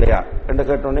உள்ளவனுக்கு மேலையா என்று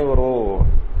கேட்டோடனே ஒரு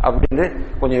அப்படின்னு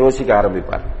கொஞ்சம் யோசிக்க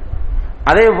ஆரம்பிப்பார்.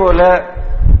 அதே போல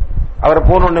அவரை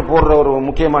போனோடனே போடுற ஒரு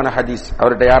முக்கியமான ஹதீஸ்,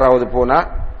 அவர்கிட்ட யாராவது போனா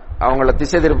அவங்கள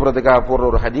திசை திருப்புறதுக்காக போடுற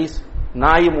ஒரு ஹதீஸ்,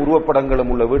 நாயும்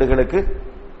உருவப்படங்களும் உள்ள வீடுகளுக்கு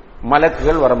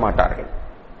மலக்குகள் வரமாட்டார்கள்.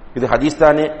 இது ஹதீஸ்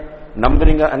தானே,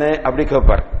 நம்புறீங்க அப்படி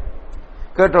கேட்பார்.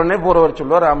 கேட்டோடனே போறவர்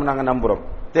சொல்லுவார், ஆமா நாங்க நம்புறோம்.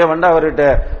 தேவண்டா அவர்கிட்ட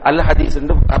அல் ஹதீஸ்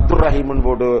அப்துல் ரஹீம்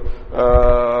போடு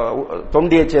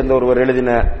தொண்டியை சேர்ந்த ஒருவர்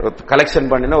எழுதின கலெக்ஷன்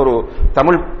பண்ணின ஒரு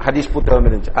தமிழ் ஹதீஸ் புத்தகம்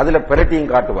இருந்துச்சு. அதுல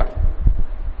பெரட்டியும் காட்டுவார்.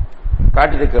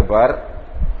 காட்டிட்டு கேட்பார்,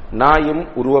 நாயும்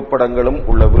உருவப்படங்களும்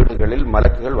உள்ள வீடுகளில்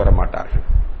மலக்குகள் வரமாட்டார்கள்.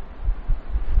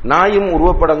 நாயும்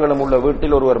உருவப்படங்களும் உள்ள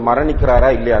வீட்டில் ஒருவர்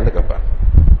மரணிக்கிறாரா இல்லையான்னு கேட்பார்.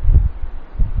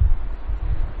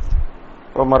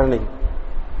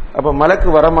 அப்ப மலக்கு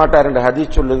வரமாட்டார் என்ற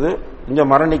ஹதீஸ் சொல்லுது. இங்க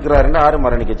மரணிக்கிறார் என்று யாரு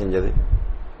மரணிக்க செஞ்சது?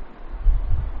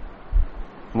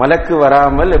 மலக்கு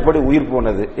வராமல் எப்படி உயிர்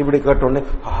போனது? இப்படி கேட்டோன்னு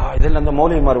இதெல்லாம் அந்த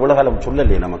மௌலிமார் உலகாலம்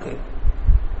சொல்லலையே நமக்கு.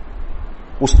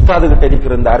 உஸ்தாது கிட்ட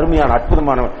இருக்கிற இந்த அருமையான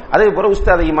அற்புதமான, அதே போல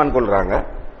உஸ்தாதை ஈமான் கொள்றாங்க.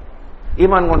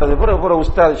 ஈமான் கொண்டது போல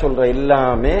உஸ்தாது சொல்ற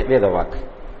எல்லாமே வேத வாக்கு.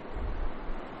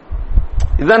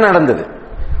 இதுதான் நடந்தது.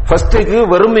 ஃபர்ஸ்டுக்கு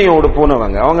வெறுமையோடு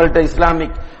போனவங்க, அவங்கள்ட்ட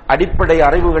இஸ்லாமிக் அடிப்படை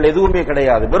அறிவுகள் எதுவுமே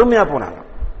கிடையாது, வெறுமையா போனாங்க.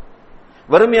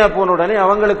 வெறுமையா போன உடனே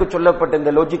அவங்களுக்கு சொல்லப்பட்ட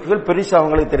இந்த லாஜிக்குகள் பெருசா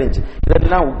அவங்களுக்கு தெரிஞ்சு,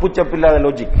 இதெல்லாம் உப்புச்சப்பில்லாத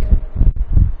லாஜிக்.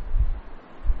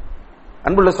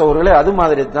 அன்புள்ள சகோதரர்களே, அது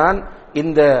மாதிரி தான்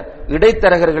இந்த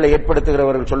இடைத்தரகர்களை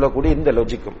ஏற்படுத்துகிறவர்கள் சொல்லக்கூடிய இந்த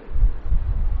லாஜிக்கும்.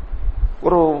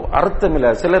 ஒரு அர்த்தம் இல்ல.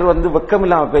 சிலர் வெக்கம்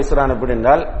இல்லாம பேசுறான். எப்படி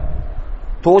என்றால்,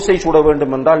 தோசை சுட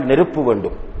வேண்டும் என்றால் நெருப்பு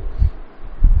வேண்டும்.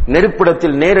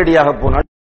 நெருப்பிடத்தில் நேரடியாக போனால்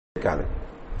இருக்காது.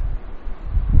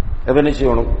 என்ன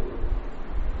செய்யணும்?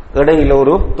 இடையில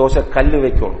ஒரு தோசை கல்லு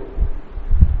வைக்கணும்.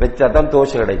 வச்சாதான்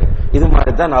தோசை கிடைக்கும். இது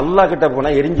மாதிரி தான் அல்லாஹ் கிட்ட போனா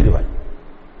எரிஞ்சிடுவாய்.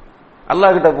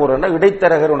 அல்லாஹ் கிட்ட போறேன்னா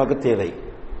இடைத்தரகர் உனக்கு தேவை.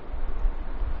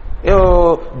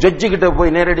 ஜட்ஜி கிட்ட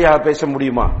போய் நேரடியாக பேச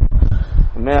முடியுமா?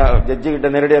 ஜட்ஜி கிட்ட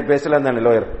நேரடியாக பேசலாம் தானே.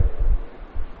 லோயர்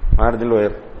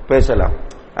லோயர் பேசலாம்.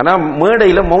 ஆனா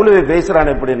மேடையில மௌலவி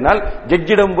பேசுறான். எப்படின்னா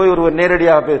ஜட்ஜிடம் போய் ஒருவர்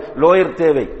நேரடியாக லோயர்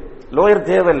தேவை. லோயர்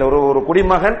தேவையில்லை. ஒரு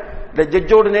குடிமகன்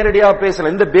ஜட்ஜோடு நேரடியாக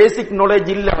பேசலாம். இந்த பேசிக் நாலேஜ்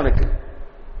இல்ல அவனுக்கு.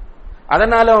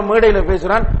 அதனால அவன் மேடையில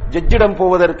பேசுறான். ஜட்ஜிடம்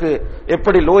போவதற்கு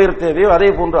எப்படி லோயர் தேவையோ அதே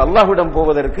போன்று அல்லாஹ்விடம்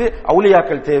போவதற்கு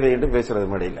அவுலியாக்கள் தேவை என்று பேசுறது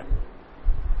மேடையில.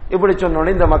 இப்படி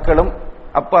சொன்னோடனே இந்த மக்களும்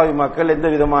அப்பாவி மக்கள், எந்த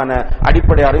விதமான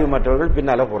அடிப்படை அறிவு மற்றவர்கள்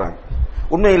பின்னால போறாங்க.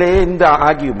 உண்மையிலேயே இந்த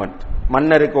ஆர்கியூமெண்ட்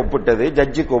மன்னருக்கு ஒப்பிட்டது,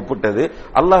 ஜட்ஜுக்கு ஒப்பிட்டது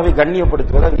அல்லாஹ்வை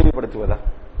கண்ணியப்படுத்துவதா இழிவுபடுத்துவதா?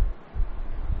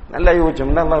 நல்லா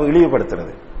யோசிச்சோம்னா அல்லாஹ்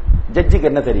இழிவுபடுத்துறது. ஜட்ஜுக்கு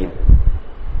என்ன தெரியும்?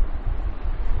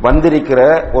 வந்திருக்கிற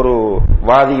ஒரு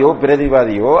வாதியோ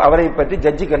பிரதிவாதியோ அவரை பற்றி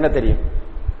ஜட்ஜுக்கு என்ன தெரியும்?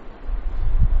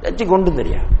 ஜட்ஜுக்கு ஒன்றும்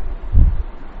தெரியாது.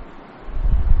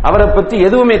 அவரை பற்றி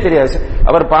எதுவுமே தெரியாது.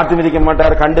 அவர் பார்த்து மிதிக்க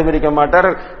மாட்டார், கண்டு மிதிக்க மாட்டார்.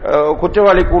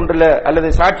 குற்றவாளி கூண்டில் அல்லது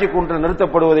சாட்சி கூண்டில்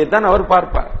நிறுத்தப்படுவதை தான் அவர்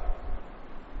பார்ப்பார்.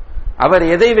 அவர்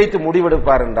எதை வைத்து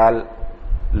முடிவெடுப்பார் என்றால்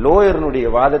லோயர்னுடைய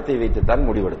வாதத்தை வைத்துத்தான்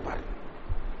முடிவெடுப்பார்.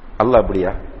 அல்லாஹ்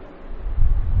அப்படியா?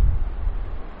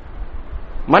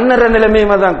 மன்னர்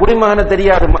நிலைமையுமா தான். குடிமகன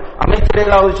தெரியாது, அமைச்சர்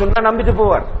ஏதாவது சொன்னா நம்பிட்டு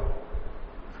போவார்.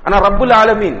 ஆனா ரப்புல்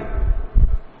ஆலமீன்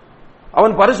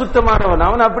அவன் பரிசுத்தமானவன்.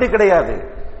 அவன் அப்படி கிடையாது.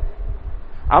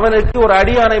 அவனுக்கு ஒரு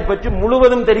அடியானை பற்றி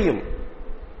முழுவதும் தெரியும்.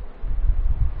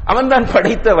 அவன் தான்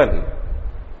படைத்தவன்.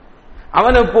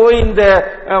 அவனை போய் இந்த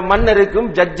மன்னருக்கும்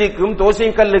ஜட்ஜிக்கும் தோசை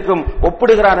கல்லுக்கும்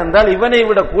ஒப்பிடுகிறான் என்றால் இவனை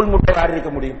விட கூழ்முட்டை யார்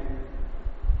இருக்க முடியும்?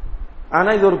 ஆனா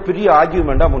இது ஒரு பெரிய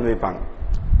ஆர்கியூமெண்டா முன்வைப்பாங்க.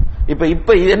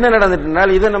 இப்ப என்ன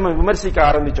நடந்துட்டு இதை நம்ம விமர்சிக்க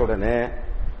ஆரம்பிச்ச உடனே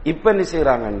இப்ப என்ன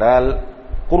செய்யறாங்க என்றால்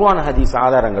குர்ஆன் ஹதீஸ்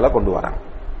ஆதாரங்களை கொண்டு வராங்க.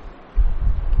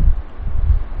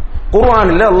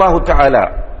 குர்ஆனில் அல்லாஹ் தஆலா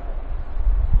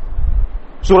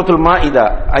சூரத்துல் மாஇதா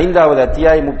 5வது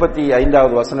அத்தியாயம்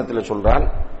 35வது வசனத்தில் சொல்றான்.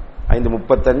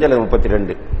 5:35 அல்லது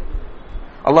 32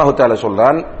 அல்லாஹ் தஆலா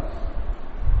சொல்றான்,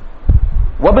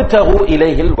 வப்தகு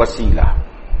இலைஹில் வசீலா.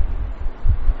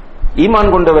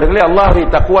 ஈமான் கொண்டவர்களே, அல்லாஹ்வை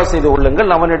தக்வா செய்து கொள்ளுங்கள்,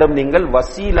 அவனிடம் நீங்கள்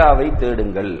வசீலாவை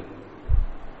தேடுங்கள்.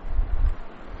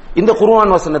 இந்த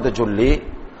குர்ஆன் வசனத்தை சொல்லி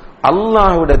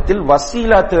அல்லாஹ்விடத்தில்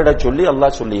வசீலா தேட சொல்லி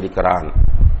அல்லாஹ் சொல்லி இருக்கிறான்.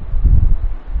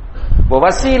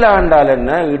 வசீலா என்றால்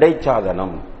என்ன?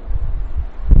 இடைச்சாதனம்.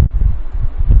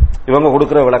 இவங்க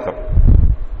கொடுக்கிற விளக்கம்.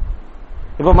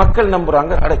 இப்ப மக்கள்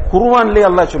நம்புறாங்க, அட குர்ஆன்லயே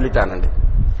அல்லாஹ் சொல்லிட்டான்.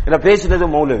 பேசினது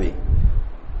மௌலவி,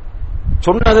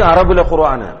 சொன்னது அரபுல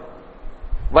குர்ஆன்,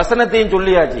 வசனத்தையும்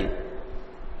சொல்லியாச்சு,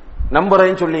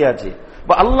 நம்பரையும் சொல்லியாச்சு.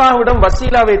 அல்லாஹ்விடம்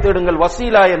வசீலாவை தேடுங்கள்.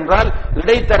 வசீலா என்றால்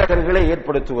இடைத்தரகர்களை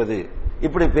ஏற்படுத்துவது.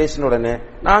 இப்படி பேசின உடனே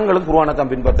நாங்களும் குர்ஆனை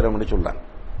தான் பின்பற்றுறோம் என்று சொல்றாங்க.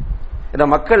 இந்த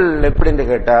மக்கள் எப்படி என்று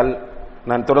கேட்டால்,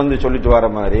 நான் தொடர்ந்து சொல்லிட்டு வர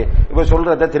மாதிரி இப்ப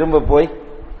சொல்றத திரும்ப போய்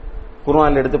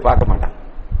குர்ஆன் எடுத்து பார்க்க மாட்டான்.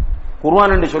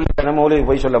 குர்ஆன் என்று சொல்லி மௌலவி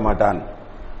போய் சொல்ல மாட்டான்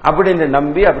அப்படின்னு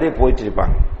நம்பி அப்படியே போயிட்டு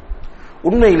இருப்பாங்க.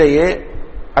 உண்மையிலேயே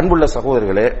அன்புள்ள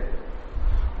சகோதரர்களே,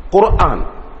 குர்ஆன்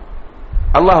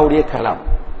அல்லாஹ்வுடைய கலாம்.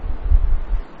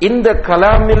 இந்த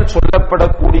கலாமில்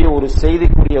சொல்லப்படக்கூடிய ஒரு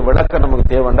செய்திக்குரிய விளக்கம் நமக்கு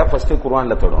தேவைண்டா ஃபர்ஸ்ட்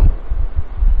குர்ஆன்ல தொடரும்.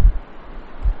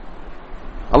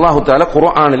 அல்லாஹ் தஆலா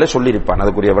குர்ஆனில சொல்லியிருப்பான்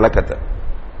அதுக்குரிய விளக்கத்தை.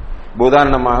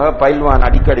 உதாரணமாக பைல்வான்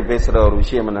அடிக்கடி பேசுற ஒரு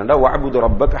விஷயம் என்னன்னா, வஅபுது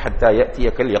ரப்பக ஹத்தா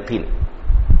யஅதியகல் யகீன்.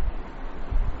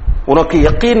 உனக்கு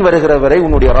யகீன் வருகிற வரை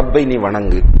உன்னுடைய ரப்பை நீ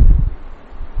வணங்கு.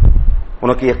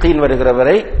 உனக்கு யகீன் வருகிற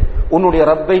வரை உன்னுடைய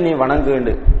ரப்பை நீ வணங்கு.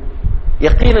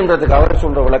 யகீன் என்றதுக்கு அவர்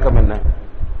சொல்ற விளக்கம் என்ன?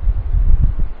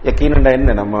 யகீன்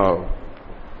என்ன? நம்ம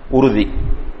உறுதி,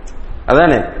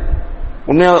 அதானே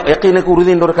உண்மையா? யகீனுக்கு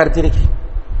உறுதி என்ற ஒரு கருத்து இருக்கு.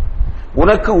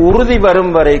 உனக்கு உறுதி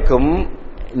வரும் வரைக்கும்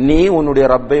நீ உன்னுடைய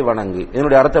ரப்பை வணங்கு.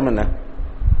 என்னுடைய அர்த்தம் என்ன?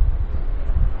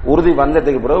 உறுதி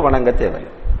வந்ததுக்கு பிறகு வணங்க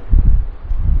தேவையில்லை.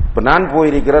 இப்ப நான்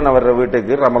போயிருக்கிறேன் அவர்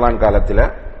வீட்டுக்கு ரமலான் காலத்தில்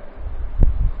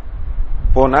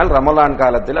போனால், ரமலான்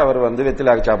காலத்தில் அவர்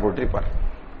வெத்திலாக சாப்பிட்டு இருப்பார்.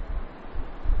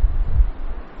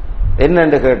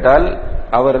 என்னென்று கேட்டால்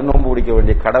அவர் நோன்பு பிடிக்க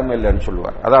வேண்டிய கடமை இல்லைன்னு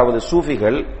சொல்லுவார். அதாவது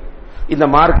சூஃபிகள் இந்த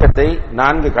மார்க்கத்தை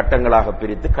 4 கட்டங்களாக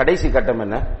பிரித்து, கடைசி கட்டம்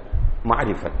என்ன?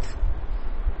 மாரிஃபத்.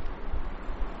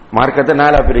 மார்க்கத்தை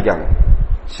 4 பிரிக்காங்க.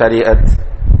 ஷரீஅத்,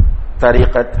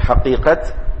 தரீகத், ஹகீகத்,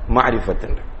 மாரிஃபத்.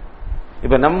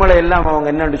 இப்ப நம்மளை எல்லாம் அவங்க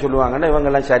என்னன்னு சொல்லுவாங்கன்னா, இவங்க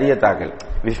எல்லாம் ஷரியத்தாக்கள்,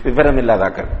 விவரம்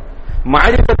இல்லாதாக்கள்.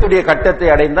 மாரிஃபத்துடைய கட்டத்தை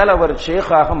அடைந்தால் அவர்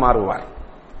ஷேகாக மாறுவார்.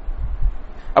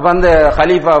 அப்ப அந்த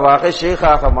ஹலீஃபாவாக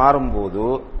ஷேகாக மாறும்போது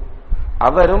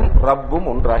அவரும் ரப்பும்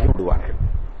ஒன்றாகி விடுவார்கள்.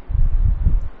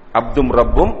 அப்தும்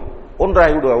ரப்பும்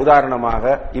ஒன்றாகி விடுவார். உதாரணமாக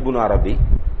இப்னு அரபி,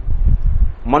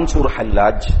 மன்சூர்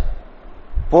ஹல்லாஜ்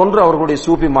போன்ற அவர்களுடைய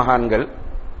சூஃபி மகான்கள்.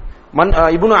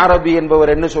 இப்னு அரபி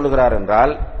என்பவர் என்ன சொல்கிறார்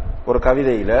என்றால், ஒரு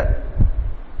கவிதையில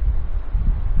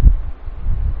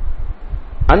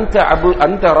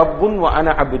அந்த ரப்புன் வ அன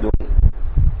அப்துன்,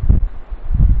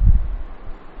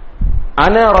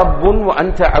 அன ரப்புன் வ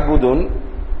அன்த அப்துன்,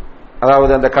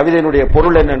 அதாவது அந்த கவிதையினுடைய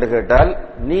பொருள் என்னென்று கேட்டால்,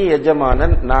 நீ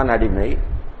எஜமானன் நான் அடிமை,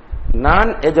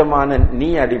 நான் எஜமானன் நீ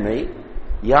அடிமை,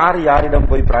 யார் யாரிடம்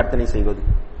போய் பிரார்த்தனை செய்வது?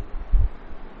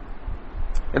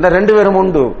 என்ன, ரெண்டு பேரும்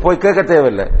உண்டு, போய் கேட்க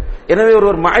தேவையில்லை. எனவே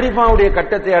ஒரு மாரிஃபாவுடைய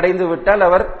கட்டத்தை அடைந்து விட்டால்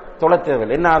அவர் தொழ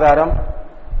தேவையில்லை. என்ன ஆதாரம்?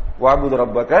 வாபுது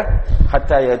ரப்பக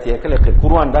ஹத்தா யஅதியக்கல் யகீன்.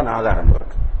 குர்ஆன் தான் ஆதாரம்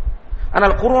இருக்கு.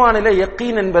 ஆனால் குர்ஆனில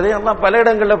யகீன் என்பதை அல்லாஹ் பல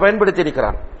இடங்களில் பயன்படுத்தி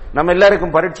இருக்கிறான். நம்ம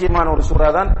எல்லாருக்கும் பரிச்சயமான ஒரு சூரா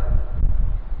தான்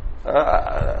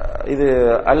இது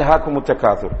அல்ஹாக்குமுத்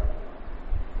தகாசுர்.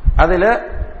 அதுல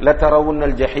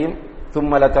லதரவுன்னல் ஜஹீம்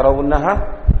ثم لترونها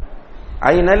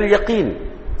عين اليقين,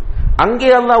 அங்கே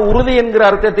அல்லாஹ் உறுதி என்கிற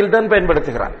அர்த்தத்தில் தான்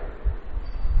பயன்படுத்துகிறான்.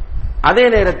 அதே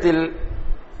நேரத்தில்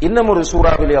இன்னும் ஒரு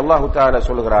சூறாவிலே அல்லாஹ் தஆலா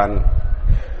சொல்கிறான்,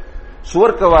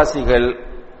 சுவர்க்கவாசிகள்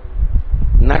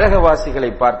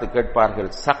நரகவாசிகளை பார்த்து கேட்பார்கள்,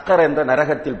 சக்கர் என்ற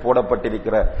நரகத்தில்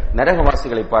போடப்பட்டிருக்கிற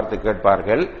நரகவாசிகளை பார்த்து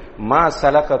கேட்பார்கள், மா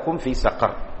சலகக்கும் ஃபீ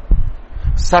சக்கர்,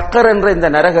 சக்கர் என்ற இந்த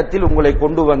நரகத்தில் உங்களை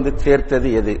கொண்டு வந்து சேர்த்தது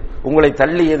எது, உங்களை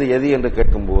தள்ளியது எது என்று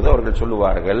கேட்கும்போது அவர்கள்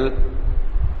சொல்லுவார்கள்,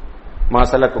 மா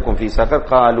சலகக்கும் ஃபீ சக்கர்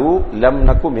காலு லம்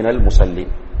நகு மினல்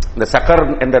முஸல்லின். இந்த சக்கர்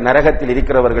என்ற நரகத்தில்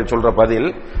இருக்கிறவர்கள் சொல்ற பதில்,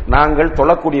 நாங்கள்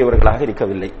தொழக்கூடியவர்களாக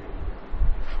இருக்கவில்லை.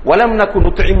 வலம் நகு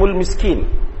நுத்இமுல் மிஸ்கீன்,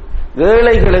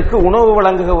 ஏழைகளுக்கு உணவு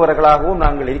வழங்குபவர்களாகவும்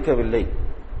நாங்கள் இருக்கவில்லை.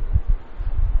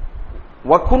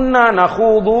 வகுன்னா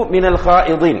நஹூது மினல்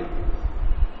ஹாயிதீன்,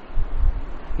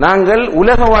 நாங்கள்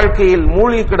உலக வாழ்க்கையில்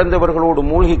மூழ்கி கிடந்தவர்களோடு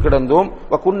மூழ்கி கிடந்தோம்.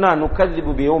 வகுன்னா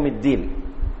நுகذிபு பியௌமித்தீன்,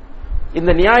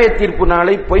 இந்த நியாய தீர்ப்பு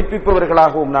நாளை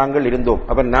பொய்ப்பிப்பவர்களாகவும் நாங்கள் இருந்தோம்.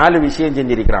 அப்ப 4 விஷயம்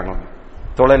செஞ்சிருக்கிறாங்க.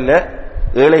 தொழல்ல,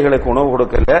 ஏழைகளுக்கு உணவு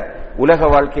கொடுக்கல, உலக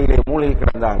வாழ்க்கையிலே மூழ்கி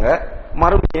கிடந்தாங்க,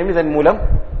 மறுபடியும் இதன் மூலம்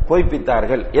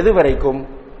பொய்ப்பித்தார்கள். எது வரைக்கும்?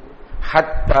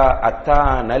 ஹத்தா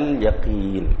அத்தானல்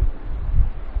யகீன்,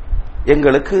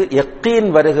 எங்களுக்கு யகீன்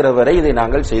வருகிற வரை இதை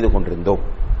நாங்கள் செய்து கொண்டிருந்தோம்.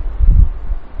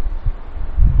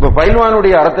 இப்ப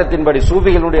பைல்வானுடைய அர்த்தத்தின்படி,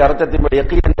 சூஃபிகளுடைய அர்த்தத்தின்படி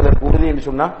யகீன் என்பதற்கு உறுதி என்று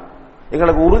சொன்னா,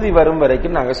 எங்களுக்கு உறுதி வரும்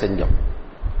வரைக்கும் நாங்க செஞ்சோம்.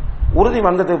 உறுதி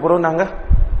வந்ததுக்கு பிறகு நாங்க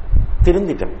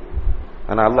திருந்திட்டோம்.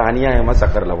 ஆனா அல்லாஹ் அநியாயமா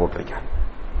சக்கரில் போட்டிருக்கான்.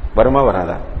 வருமா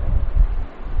வராதா?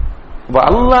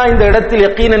 அல்லாஹ் இந்த இடத்தில்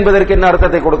யகீன் என்பதற்கு என்ன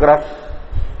அர்த்தத்தை கொடுக்கிறார்?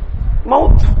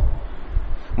 மவுத்.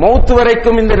 மவுத்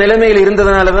வரைக்கும் இந்த நிலைமையில்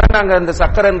இருந்ததனாலதான் நாங்கள் அந்த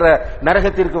சக்கர் என்ற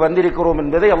நரகத்திற்கு வந்திருக்கிறோம்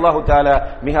என்பதை அல்லாஹு தஆலா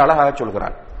மிக அழகாக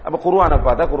சொல்கிறான். அப்ப குர்ஆனை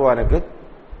பார்த்தா குர்ஆனுக்கு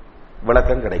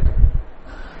விளக்கம் கிடைக்கும்.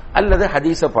 அல்லது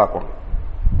ஹதீஸை பார்க்கணும்,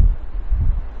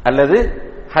 அல்லது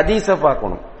ஹதீஸை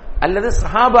பார்க்கணும், அல்லது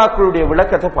சஹாபாக்களுடைய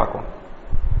விளக்கத்தை பார்க்கணும்.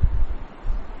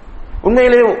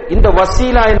 உண்மையிலே இந்த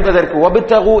வசீலா என்பதற்கு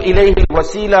வபித்தகு இலைஹில்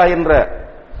வசீலா என்ற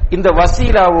இந்த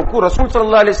வசீலாவுக்கு ரசூல்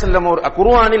ஸல்லல்லாஹு அலைஹி வஸல்லம்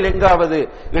குர்ஆனில் எங்காவது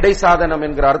இடைசாதனம்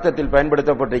என்கிற அர்த்தத்தில்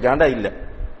பயன்படுத்தப்பட்டிருக்காண்டா? இல்ல.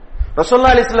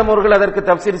 ரசூலுல்லாஹி அலைஹி வஸல்லம் அவர்கள் அதற்கு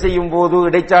தஃப்சீர் செய்யும் போது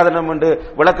இடைசாதனம் என்று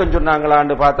விளக்கம்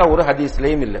சொன்னாங்களான்னு பார்த்தா ஒரு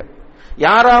ஹதீஸ்லயும் இல்ல.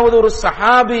 யாராவது ஒரு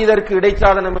சஹாபி இதற்கு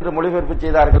இடைசாதனம் என்று மொழிபெயர்ப்பு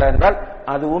செய்தார்களா என்றால்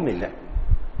அதுவும் இல்லை.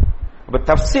 அப்ப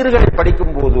தஃப்சீர்களை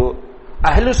படிக்கும் போது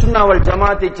அஹ்லு சுன்னா வல்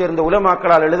ஜமாத்தை சேர்ந்த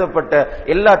உலமாக்களால் எழுதப்பட்ட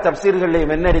எல்லா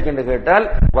தஃப்சீர்களையும் என்ன என்று கேட்டால்,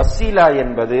 வசீலா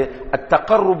என்பது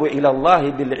அத்தகர்ருபு இலல்லாஹி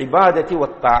பில் இபாதத்தி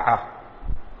வத்தாஆ,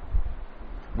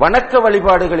 வணக்க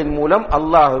வழிபாடுகளின் மூலம்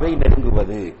அல்லாஹ்வை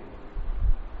நெருங்குவது.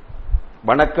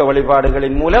 வணக்க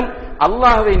வழிபாடுகளின் மூலம்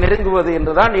அல்லாஹ்வை நெருங்குவது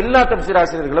என்றுதான் எல்லா தஃப்சீர்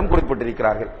ஆசிரியர்களும்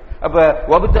குறிப்பிட்டிருக்கிறார்கள். அப்ப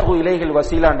வபுத்தகு இலைஹில்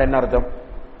வசீலான்னு என்ன அர்த்தம்?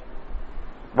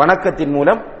 வணக்கத்தின்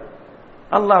மூலம்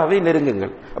அல்லாஹ்வை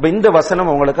நெருங்குங்கள். அப்ப இந்த வசனம்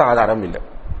அவங்களுக்கு ஆதாரம் இல்லை.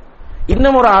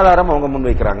 இன்னும் ஒரு ஆதாரம் அவங்க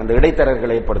முன்வைக்கிறாங்க, இந்த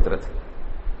இடைத்தரகர்களை ஏற்படுத்துறது.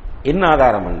 என்ன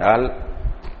ஆதாரம் என்றால்,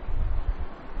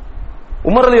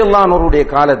 உமர் ரலியல்லாஹு அன்ஹுடைய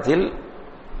காலத்தில்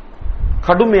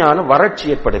கடுமையான வறட்சி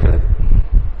ஏற்படுகிறது.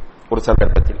 ஒரு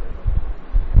சந்தர்ப்பத்தில்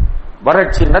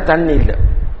வறட்சின்னா தண்ணி இல்லை.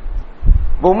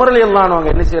 உமர் ரலியல்லாஹு அன்ஹு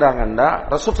அவங்க என்ன செய்யறாங்கன்னா,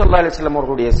 ரசூல் ஸல்லல்லாஹு அலைஹி வஸல்லம்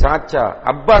அவர்களுடைய சாச்சா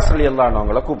அப்பாஸ் ரலியல்லாஹு அன்ஹு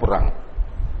அவங்களை கூப்பிடுறாங்க.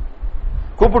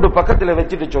 கூப்பிட்டு பக்கத்தில்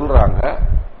வச்சுட்டு சொல்றாங்க,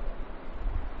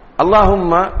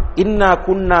 அல்லாஹும்ம இன்னா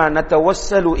குன்னா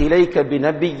நதவஸ்ஸலு இலைக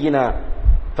பிநபியினா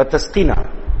ஃபதஸ்கினா,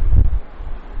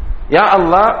 யா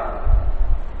அல்லாஹ்,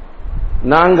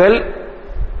 நாங்கள்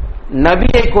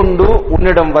நபியை கொண்டு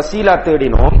உன்னிடம் வசீலா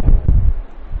தேடினோம்,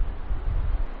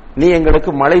 நீ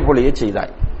எங்களுக்கு மழை பொழிய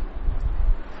செய்தாய்.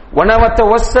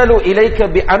 வனவத்தவஸ்ஸலு இலைக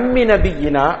பிஅம்மி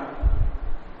நபியினா,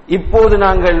 இப்போது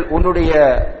நாங்கள் உன்னுடைய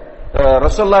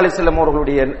ரசூலுல்லாஹி அலைஹி வஸல்லம்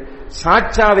அவர்களுடைய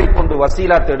சாட்சாவை கொண்டு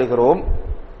வசீலா தேடுகிறோம்,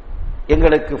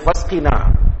 எங்களுக்கு ஃபஸ்கினா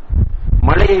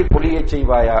மழையை பொழிய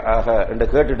செய்வாயாக என்று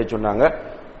கேட்டுட்டு சொன்னாங்க.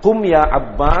 கும் யா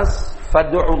அப்பாஸ்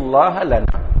ஃபதுல்லாஹ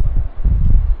லனா,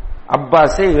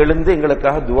 அப்பாஸே எழுந்து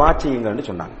எங்களுக்காக துஆ செய்யுங்கள்னு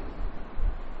சொன்னாங்க.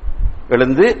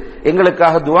 எழுந்து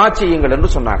எங்களுக்காக துஆ செய்யுங்கள் என்று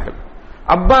சொன்னார்கள்.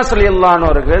 அப்பாஸ் ரலியல்லாஹு அன்ஹு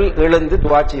அவர்கள் எழுந்து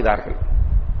துஆ செய்தார்கள்.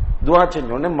 துஆ செஞ்ச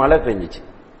உடனே மழை பெஞ்சிச்சு.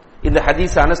 இந்த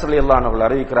ஹதீஸ் அனஸ் ரலியல்லாஹு அன்ஹு அவர்கள்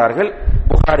அறிவிக்கிறார்கள்.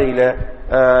 புகாரியில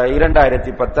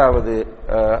 2010வது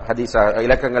ஹதீஸ்,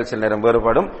 இலக்கங்கள் சில நேரம்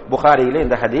வேறுபடும். புகாரியில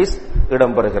இந்த ஹதீஸ்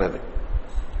இடம்பெறுகிறது.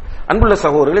 அன்புள்ள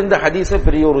சகோதரர்கள், இந்த ஹதீஸை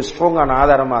பெரிய ஒரு ஸ்ட்ராங்கான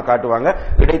ஆதாரமாக காட்டுவாங்க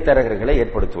இடைத்தரகர்களை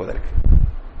ஏற்படுத்துவதற்கு.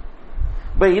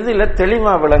 இப்ப இதுல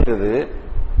தெளிவா விளங்குது,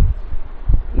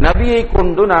 நபியை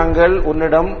கொண்டு நாங்கள்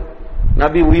உன்னிடம்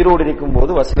நபி உயிரோடு இருக்கும்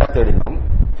போது வசீலா தேடினோம்.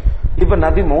 இப்ப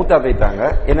நபி மௌத்தா போயிட்டாங்க,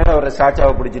 என்ன அவரை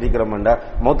சாட்சாவை பிடிச்சிருக்கிறோம்டா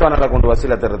மௌத்தானால கொண்டு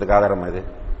வசீலா தேடுறதுக்கு ஆதாரம் இது.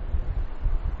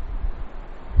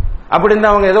 அப்படி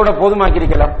இருந்தா அவங்க எதோட போதுமாக்கி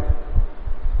இருக்கலாம்?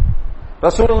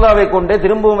 ரசூலுல்லாவை கொண்டே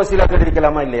திரும்பவும் வசீலா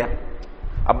தேடிருக்கலாமா இல்லையா?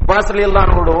 அப்பாஸ் ரலியல்லாஹு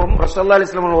அன்ஹுவோடும் ரசூலுல்லாஹி அலைஹி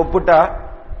வஸல்லம் ஒப்பிட்டா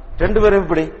ரெண்டு பேரும்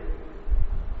இப்படி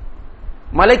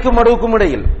மலைக்கும் மடுவுக்கும்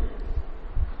இடையில்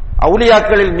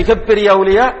அவுலியாக்களில் மிகப்பெரிய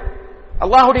அவுலியா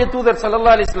அல்லாஹ்வுடைய தூதர்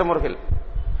ஸல்லல்லாஹு அலைஹி வஸல்லம் அவர்கள்.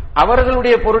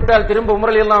 அவர்களுடைய பொருட்டால் திரும்ப உமர்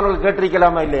ரலியல்லாஹு அன்ஹு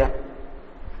கேட்டிருக்கலாமா இல்லையா?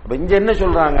 அப்ப இங்க என்ன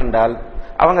சொல்றாங்க என்றால்,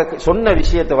 அவங்க சொன்ன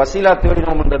விஷயத்தை வசீலா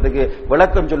தேடினோம்ன்றதுக்கு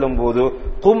விளக்கம் சொல்லும் போது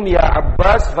கும் யா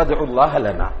அப்பாஸ் ஃபதுல்லாஹ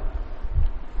லனா,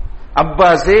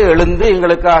 அப்பாஸே எழுந்து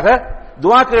எங்களுக்காக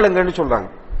துஆ கேளுங்கன்னு சொல்றாங்க.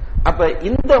 அப்ப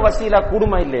இந்த வசீலா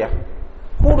கூடுமா இல்லையா?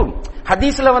 கூடும்.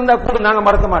 ஹதீஸ்ல வந்தா கூடும், நாங்க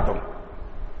மறக்க மாட்டோம்.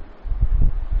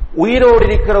 உயிரோடு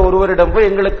இருக்கிற ஒருவரிடம் போய்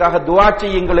எங்களுக்காக துஆ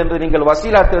செய்யுங்கள் என்று நீங்கள்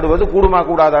வசீலா தேடுவது கூடுமா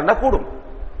கூடாதான்னா கூடும்.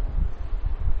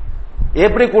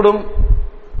 எப்படி கூடும்?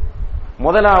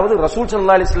 முதலாவது ரசூல்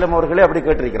ஸல்லல்லாஹு அலைஹி வஸல்லம் அவர்களே அப்படி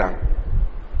கேட்டிருக்கிறாங்க.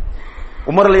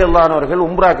 உமர் ரலியல்லாஹு அன்ஹு அவர்கள்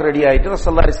உம்ராக்கு ரெடி ஆயிட்டு ரசூலுல்லாஹி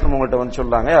ஸல்லல்லாஹு அலைஹி வஸல்லம் அவங்கள்ட்ட வந்து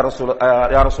சொல்றாங்க,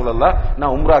 யா ரசூலல்லாஹ்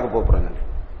நான் உம்ராக்கு போறேன்.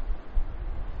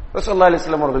 ரசூலுல்லாஹி அலைஹி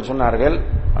வஸல்லம் அவர்கள் சொன்னார்கள்,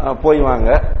 போய் வாங்க,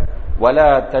 வலா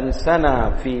தன்சனா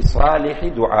ஃபீ ஸாலிஹி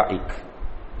துஆஇக்,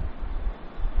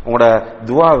 உங்களோட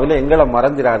துஆவில எங்களை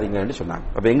மறந்துடாதீங்கன்னு சொன்னாங்க.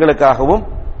 அப்ப எங்களுக்காகவும்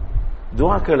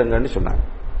துஆ கேளுங்கன்னு சொன்னாங்க.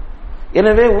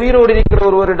 எனவே உயிரோடு இருக்கிற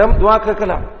ஒருவரிடம் துஆ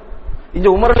கேட்கலாம். இந்த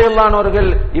உமர் ரலியல்லாஹு அன்ஹு அவர்கள்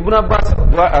இப்னு அப்பாஸ்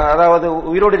அதாவது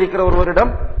உயிரோடு இருக்கிற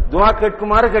ஒருவரிடம் துஆ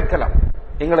கேட்குமாறு கேட்கலாம்,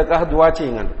 எங்களுக்காக துஆ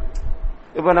செய்யுங்க.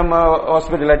 இப்ப நம்ம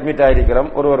ஹாஸ்பிட்டல் அட்மிட் ஆயிருக்கிறோம்,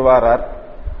 ஒருவர் வாரார்,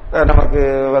 நமக்கு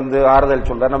வந்து ஆறுதல்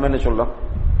சொல்றார், நம்ம என்ன சொல்றோம்?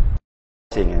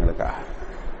 செய்யுங்க எங்களுக்காக.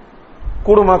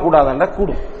 கூடுமா கூடாதாண்டா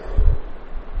கூடும்.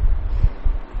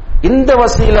 இந்த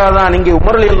வசீலா தான் இங்கே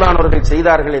உமர் ரலியல்லாஹு அன்ஹு அவர்கள்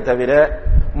செய்தார்களே தவிர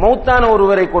மௌத்தான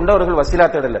ஒருவரை கொண்டு அவர்கள் வசீலா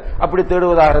தேடல. அப்படி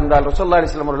தேடுவதாக இருந்தால் ரசூலுல்லாஹி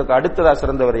அலைஹி வஸல்லம் அவர்களுக்கு அடுத்ததா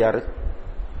சிறந்தவர் யாரு?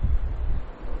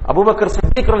 அபூபக்கர்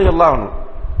சித்திக் ரலியல்லாஹு அன்ஹு,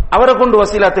 அவரை கொண்டு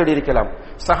வசீலா தேடி இருக்கலாம்.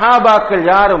 சஹாபாக்கள்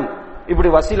யாரும் இப்படி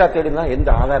வசீலா தேடினா எந்த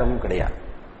ஆதாரமும் கிடையாது.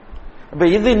 இப்ப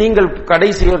இது நீங்கள்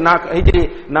கடைசி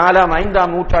 4ஆம்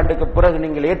 5ஆம் நூற்றாண்டுக்கு பிறகு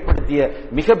நீங்கள் ஏற்படுத்திய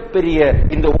மிகப்பெரிய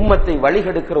இந்த உம்மத்தை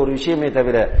வழிகெடுக்கிற ஒரு விஷயமே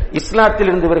தவிர,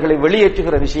 இஸ்லாத்திலிருந்து இவர்களை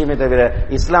வெளியேற்றுகிற விஷயமே தவிர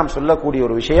இஸ்லாம் சொல்லக்கூடிய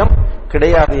ஒரு விஷயம்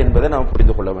கிடையாது என்பதை நாம்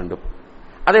புரிந்து கொள்ள வேண்டும்.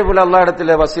 அதே போல அல்லாஹ்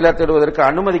இடத்துல வசீலா தேடுவதற்கு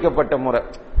அனுமதிக்கப்பட்ட முறை,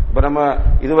 இப்ப நம்ம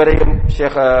இதுவரையும்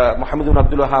ஷேக் முஹம்மது பின்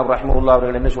அப்துல் வஹாப் ரஹ்மத்துல்லாஹி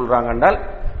அவர்கள் என்ன சொல்றாங்க என்றால்,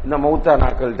 இந்த மௌத்தா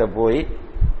நாக்கள்கிட்ட போய்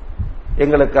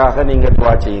எங்களுக்காக நீங்க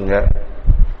துஆ செய்யுங்க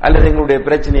அல்லது எங்களுடைய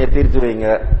பிரச்சனையை தீர்த்து வைங்க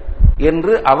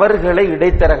என்று அவர்களை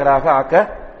இடைத்தரகராக ஆக்க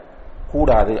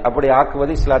கூடாது. அப்படி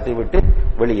ஆக்குவது இஸ்லாத்தை விட்டு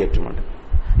வெளியேற்றும்.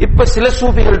 இப்ப சில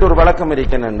சூஃபிகள்ட்ட ஒரு வழக்கம்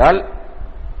இருக்கிறது என்றால்,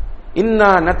 இன்னா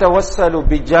நதவஸ்ஸலு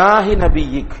பிஜாஹி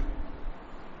நபியிக்,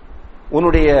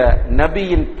 உன்னுடைய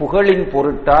நபியின் புகழின்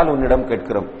பொருட்டால் உன்னிடம்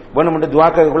கேட்கிறோம். வேணுமென்று துஆ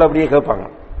கேட்கக்குள்ள அப்படியே கேட்பாங்க.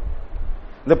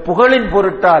 இந்த புகழின்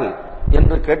பொருட்டால்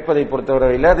என்று கேட்பதை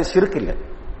பொறுத்தவரையில் அது ஷிர்க் இல்லை,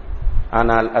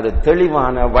 ஆனால் அது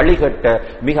தெளிவான வழிகட்ட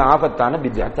மிக ஆபத்தான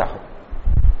பித்அத் ஆகும்.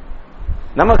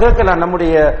 நம்ம கேட்கலாம்,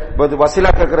 நம்முடைய வசீலா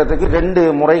கேட்கறதுக்கு 2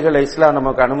 முறைகளை இஸ்லாம்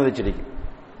நமக்கு அனுமதிச்சிருக்கு.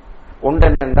 ஒன்று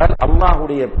என்னென்றால்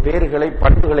அல்லாஹ்வுடைய பெயர்களை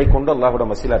பண்புகளை கொண்டு அல்லாஹ்வுடைய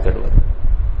வசீலா தேடுவது.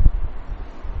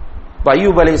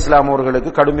 அய்யூப் அலைஹிஸ்ஸலாம்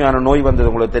அவர்களுக்கு கடுமையான நோய் வந்தது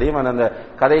உங்களுக்கு தெரியும். அந்த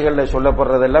கதைகள்ல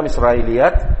சொல்லப்படுறதெல்லாம்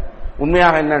இஸ்ராயிலியாத்.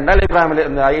 உண்மையாக என்னென்றால்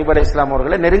அய்யூப் அலைஹிஸ்ஸலாம்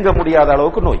அவர்களை நெருங்க முடியாத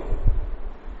அளவுக்கு நோய்.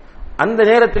 அந்த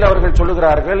நேரத்தில் அவர்கள்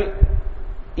சொல்லுகிறார்கள்,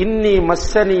 இன்னி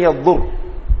மஸ்ஸனிய துர்,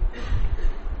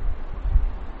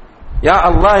 யா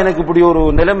அல்லாஹ் எனக்கு இப்படி ஒரு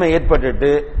நிலைமை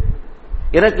ஏற்பட்டுட்டு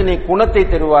எனக்கு நீ குணத்தை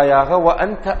தருவாயாக, வ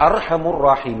அன்த அர்ஹமுர்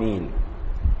ராஹிமீன்,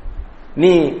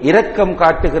 நீ இரக்கம்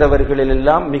காட்டுகிறவர்களில்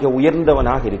எல்லாம் மிக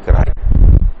உயர்ந்தவனாக இருக்கிறாய்.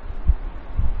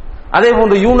 அதே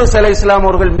போன்று யூனுஸ் அலைஹிஸ்ஸலாம்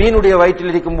அவர்கள் மீனுடைய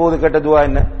வயிற்றில் இருக்கும் போது கேட்ட துஆ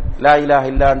என்ன? லா இலாஹ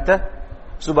இல்லா அன்த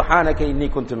சுப்ஹானக இன்னி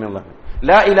குன்து மினல்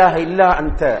லா இலாஹ இல்லா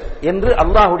அன்த என்று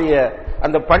அல்லாஹ்வுடைய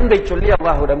அந்த பண்பை சொல்லி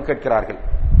அல்லாஹ்விடம் கேட்கிறார்கள்.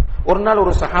 ஒரு நாள்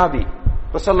ஒரு சஹாபி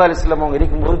ரசூலுல்லாஹி அலைஹி வஸல்லம் அவங்க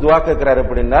இருக்கும்போது துஆ கேட்கிறார்.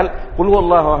 அப்படினால் குல்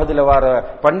ஹுவல்லாஹு அஹதுல வர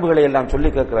பண்புகளை எல்லாம் சொல்லி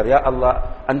கேட்கிறார். யா அல்லாஹ்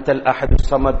அன்தல் அஹது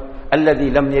ஸமத் அல்லதி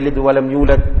லம் யலித் வலம்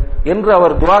யூலத் என்று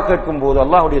அவர் துஆ கேட்கும் போது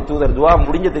அல்லாஹ்வுடைய தூதர் துஆ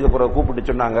முடிஞ்சதுக்கு பிறகு கூப்பிட்டு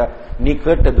சொன்னாங்க, நீ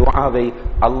கேட்ட துஆவை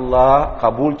அல்லாஹ்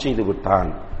கபூல் செய்து விட்டான்.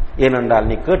 ஏனென்றால்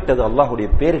நீ கேட்டது அல்லாஹ்வுடைய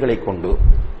பெயர்களை கொண்டு.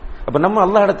 அப்ப நம்ம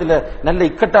அல்லாஹ் இடத்துல நல்ல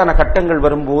இக்கட்டான கட்டங்கள்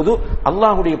வரும்போது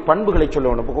அல்லாஹ்வுடைய பண்புகளை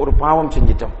சொல்லணும். ஒரு பாவம்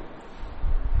செஞ்சிட்டோம்,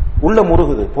 உள்ள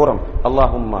முருகுது போறோம்,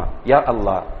 அல்லாஹும்மா யா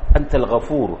அல்லாஹ் அன்தல்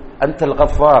கஃபூர் அன்தல்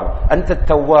கஃபார் அன்தத்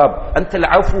தவ்வாப் அன்தல்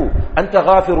அஃபு அன்த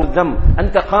காஃபிருத் தம்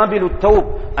அன்த காபிலுத் தௌப்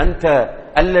அன்த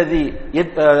الذي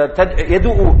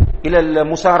يدعو الى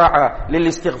المسارعه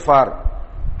للاستغفار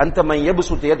انت من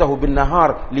يبسط يده بالنهار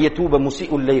ليتوب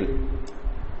مسيء الليل.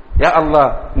 யா அல்லாஹ்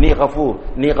நீ கஃபூர்,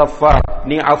 நீ கஃபார்,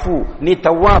 நீ அஃபு, நீ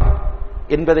தவ்வாப்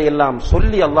என்பதை எல்லாம்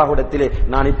சொல்லி அல்லாஹ்விடத்திலே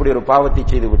நான் இப்படி ஒரு பாவத்தை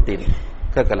செய்து விட்டேன்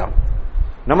கேட்கலாம்.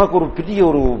 நமக்கு ஒரு பெரிய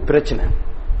ஒரு பிரச்சனை,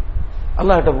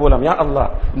 அல்லாஹ்கிட்ட போலாம், யா அல்லாஹ்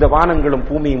இந்த வானங்களும்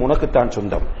பூமியும் உனக்குத்தான்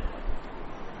சொந்தம்,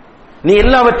 நீ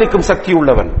எல்லாவற்றுக்கும் சக்தி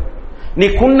உள்ளவன், நீ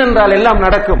குன் என்றால் எல்லாம்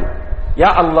நடக்கும், யா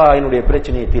அல்லாஹ் என்னுடைய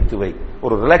பிரச்சனையை தீர்த்து வை.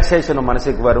 ஒரு ரிலாக்ஸேஷன்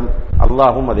மனசுக்கு வரும்,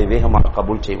 அல்லாஹும் அதை வேகமாக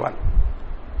கபூல் செய்வான்.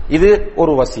 இது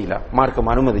ஒரு வசீலா, மார்க்கம்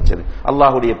அனுமதிச்சது.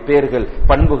 அல்லாஹ்வுடைய பெயர்கள்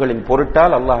பண்புகளின்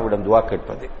பொருட்டால் அல்லாஹ்விடம் துஆ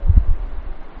கேட்பது.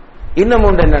 இன்னும்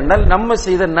ஒன்று என்னென்றால் நம்ம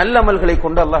செய்த நல்ல அமல்களை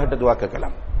கொண்டு அல்லாஹ்கிட்ட துஆ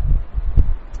கேட்கலாம்.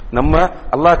 நம்ம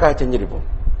அல்லாஹ்க்காக செஞ்சிருப்போம்.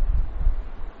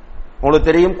 உங்களுக்கு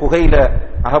தெரியும், குகையில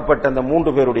அகப்பட்ட அந்த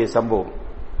 3 பேருடைய சம்பவம்.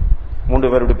 3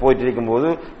 பேர் இப்படி போயிட்டு இருக்கும் போது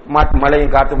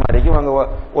மழையும் காத்து மாறிக்கும், அங்க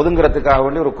ஒதுங்குறதுக்காக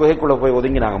வேண்டி ஒரு குகைக்குள்ள போய்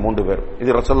ஒதுங்கினாங்க 3 பேர். இது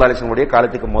ரசூலுல்லாஹி அலைஹி வஸல்லம்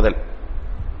காலத்துக்கு முதல்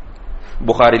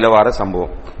புகாரில வார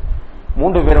சம்பவம்.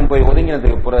 3 பேரும் போய்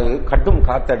ஒதுங்கினதுக்கு பிறகு கட்டும்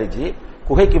காத்தடிச்சு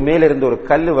குகைக்கு மேல இருந்த ஒரு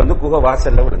கல்லு வந்து குகை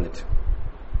வாசல்ல விழுந்துச்சு.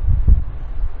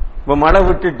 இப்ப மழை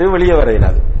விட்டுட்டு வெளியே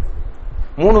வரையினாது.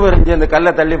 3 பேரும் அந்த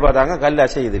கல்லை தள்ளி பார்த்தாங்க, கல்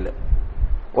அசையுது இல்லை.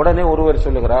 உடனே ஒருவர்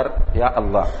சொல்லுகிறார், யா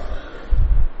அல்லாஹ்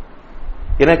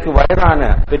எனக்கு வயதான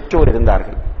பெற்றோர்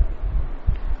இருந்தார்கள்,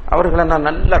 அவர்களை நான்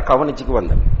நல்லா கவனிச்சுக்கு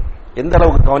வந்தேன். எந்த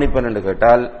அளவுக்கு கவனிப்பேன் என்று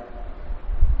கேட்டால்,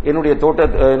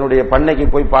 என்னுடைய பண்ணைக்கு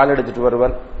போய் பால் எடுத்துட்டு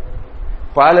வருவேன்,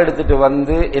 பால் எடுத்துட்டு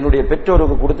வந்து என்னுடைய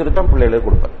பெற்றோருக்கு கொடுத்துட்டு தான் பிள்ளைகளுக்கு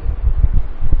கொடுப்பேன்.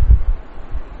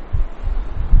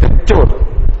 பெற்றோர்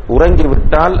உறங்கி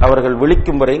விட்டால் அவர்கள்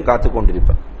விழிக்கும் வரையும் காத்துக்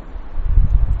கொண்டிருப்பேன்.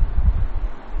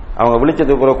 அவங்க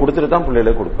விழிச்சதுக்கு பிறகு கொடுத்துட்டு தான்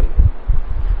பிள்ளைகளுக்கு கொடுப்பேன்.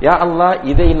 யா அல்லாஹ்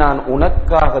இதை நான்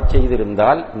உனக்காக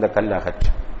செய்திருந்தால் இந்த கல்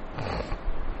அகற்று.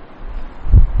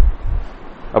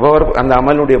 அப்ப அவர் அந்த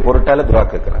அமலுடைய பொருட்டால துஆ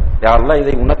கேட்கிறார், யா அல்லாஹ்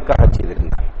இதை உனக்காக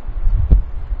செய்திருந்தால்.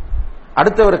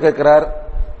 அடுத்தவர் கேட்கிறார்,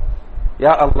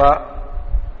 யா அல்லாஹ்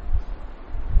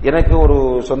எனக்கு ஒரு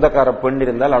சொந்தக்கார பெண்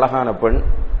இருந்தால், அழகான பெண்,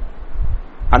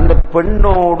 அந்த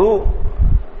பெண்ணோடு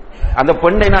அந்த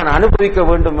பெண்ணை நான் அனுபவிக்க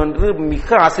வேண்டும் என்று மிக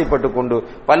ஆசைப்பட்டு கொண்டு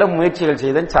பல முயற்சிகள்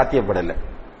செய்தேன், சாத்தியப்படலை.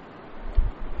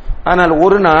 ஆனால்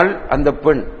ஒரு நாள் அந்த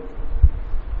பெண்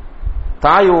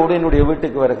தாயோடு என்னுடைய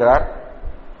வீட்டுக்கு வருகிறார்.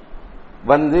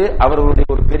 வந்து அவர்களுடைய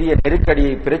ஒரு பெரிய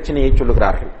நெருக்கடியை, பிரச்சனையை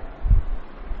சொல்லுகிறார்கள்,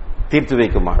 தீர்த்து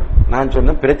வைக்குமாறு. நான்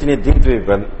சொன்னேன், பிரச்சனையை தீர்த்து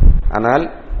வைப்பேன், ஆனால்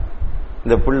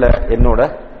இந்த பிள்ளை என்னோட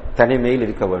தனிமையில்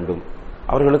இருக்க வேண்டும்.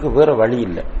 அவர்களுக்கு வேற வழி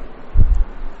இல்லை,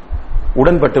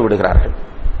 உடன்பட்டு விடுகிறார்கள்.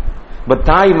 இப்ப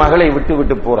தாய் மகளை விட்டு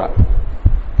விட்டு போறார்.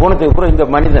 போனதுக்கு அப்புறம் இந்த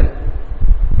மனிதன்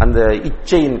அந்த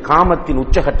இச்சையின் காமத்தின்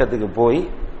உச்சகட்டத்துக்கு போய்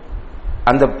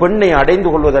அந்த பெண்ணை அடைந்து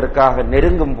கொள்வதற்காக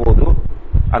நெருங்கும் போது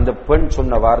அந்த பெண்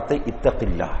சொன்ன வார்த்தை,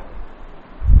 இத்தகில்லாஹ்,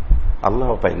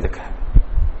 அல்லாஹ்வை பயந்துக்க,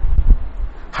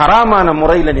 ஹராமான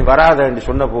முறையில் நீ வராத என்று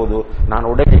சொன்ன போது நான்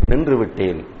உடனே நின்று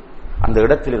விட்டேன், அந்த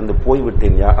இடத்திலிருந்து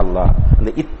போய்விட்டேன். யா அல்லாஹ், அந்த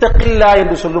இத்தகில்லாஹ்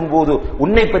என்று சொல்லும் போது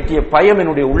உன்னை பற்றிய பயம்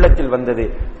என்னுடைய உள்ளத்தில் வந்தது,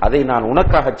 அதை நான்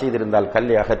உனக்காக செய்திருந்தால்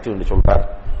கல்லை அகற்று என்று சொல்றார்.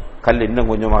 கல்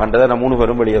இன்னும் கொஞ்சம் அகன்றதை நான் 3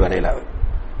 பேரும் வெளியே வரையலாது.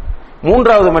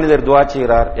 3வது மனிதர் துஆ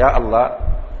செய்கிறார், யா அல்லாஹ்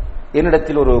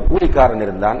என்னிடத்தில் ஒரு கூலிக்காரன்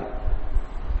இருந்தான்,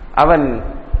 அவன்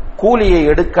கூலியை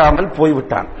எடுக்காமல்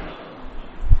போய்விட்டான்.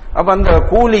 அப்ப அந்த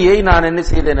கூலியை நான் என்ன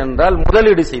செய்தேன் என்றால்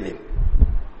முதலீடு செய்தேன்.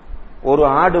 ஒரு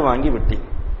ஆடு வாங்கி விட்டேன்,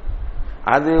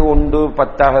 அது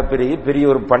 1-10 பெரிய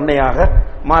ஒரு பண்ணையாக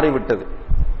மாறிவிட்டது.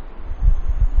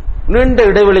 நீண்ட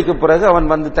இடைவெளிக்கு பிறகு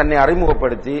அவன் வந்து தன்னை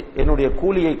அறிமுகப்படுத்தி என்னுடைய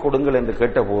கூலியை கொடுங்கள் என்று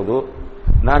கேட்டபோது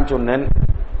நான் சொன்னேன்,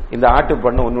 இந்த ஆட்டு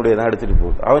பண்ணை உன்னுடைய தான் எடுத்துட்டு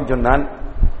போகுது. அவன் சொன்னான்,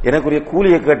 எனக்குரிய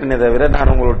கூலியை கேட்டனே தவிர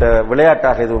நான் உங்கள்ட்ட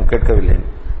விளையாட்டாக எதுவும் கேட்கவில்லை.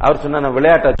 அவர் சொன்னா, நான்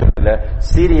விளையாட்டா சொல்லல,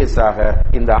 சீரியஸாக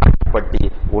இந்த ஆட்டுப்பட்டி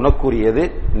உனக்குரியது,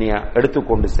 நீ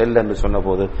எடுத்துக்கொண்டு செல் என்று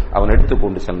சொன்னபோது அவன்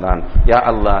எடுத்துக்கொண்டு சென்றான். யா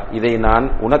அல்லாஹ், இதை நான்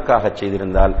உனக்காக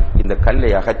செய்திருந்தால் இந்த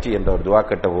கல்லை அகற்றி என்ற ஒரு துவா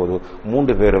கேட்ட போது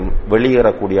 3 பேரும்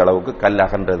வெளியேறக்கூடிய அளவுக்கு கல்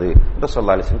அகன்றது என்று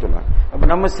சொல்லாலிசன் சொன்னாங்க. அப்ப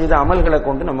நம்ம செய்த அமல்களை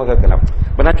கொண்டு நம்ம கேட்கலாம்.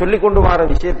 இப்ப நான் சொல்லிக் கொண்டு வர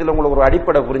விஷயத்தில் உங்களுக்கு ஒரு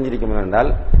அடிப்படை புரிஞ்சிருக்கும்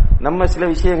என்றால், நம்ம சில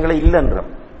விஷயங்களை இல்லைன்றோம்.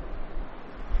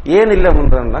 ஏன்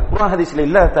இல்லைன்றோம்னா குர்ஆன் ஹதீஸ்ல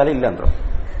இல்லாதால இல்லைன்றோம்.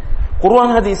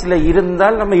 குர்ஆன் ஹதீஸ்ல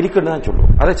இருந்தால் நம்ம இருக்குன்னு தான்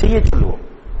சொல்லுவோம், அதை செய்ய சொல்லுவோம்.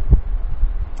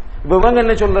 இப்ப இவங்க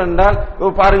என்ன சொல்றால்,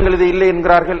 பாருங்கள் இது இல்லை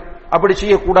என்கிறார்கள், அப்படி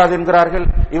செய்யக்கூடாது என்கிறார்கள்,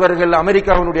 இவர்கள்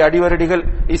அமெரிக்காவினுடைய அடிவரடிகள்,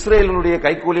 இஸ்ரேலினுடைய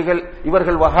கைக்கூலிகள்,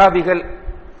 இவர்கள் வஹாபிகள்.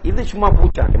 இது சும்மா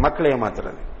பூச்சாண்டி, மக்களை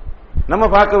ஏமாத்துறது. நம்ம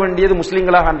பார்க்க வேண்டியது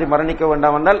முஸ்லிம்களாக அன்றி மரணிக்க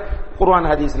வேண்டாம் என்றால் குர்ஆன்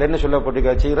ஹதீஸ்ல என்ன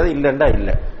சொல்லப்பட்டிருக்க செய்யறது இல்லண்டா இல்ல.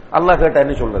 அல்லாஹ் கேட்டா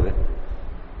என்ன சொல்றது?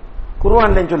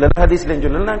 குர்ஆன்ல சொல்லல, ஹதீஸ்ல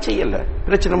சொல்லல, நான் செய்யல,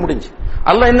 பிரச்சனை முடிஞ்சு.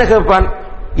 அல்லாஹ் என்ன கேட்பான்?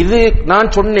 இது நான்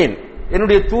சொன்னேன்,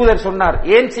 என்னுடைய தூதர் சொன்னார்,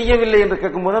 ஏன் செய்யவில்லை என்று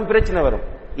கேட்கும்போது பிரச்சனை வரும்.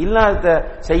 இல்லாத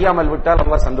செய்யாமல் விட்டால்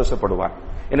அல்லாஹ் சந்தோஷப்படுவார்.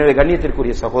 எனவே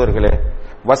கண்ணியத்திற்குரிய சகோதரர்களே,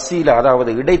 வசீலா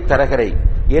அதாவது இடைத்தரகரை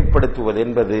ஏற்படுத்துவது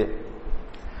என்பது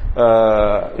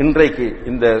இன்றைக்கு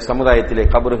இந்த சமுதாயத்திலே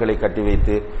கபறுகளை கட்டி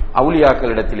வைத்து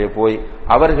அவுலியாக்களிடத்திலே போய்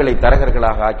அவர்களை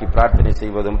தரகர்களாக ஆக்கி பிரார்த்தனை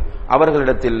செய்வதும்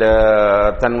அவர்களிடத்தில்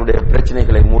தன்னுடைய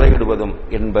பிரச்சனைகளை முறையிடுவதும்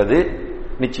என்பது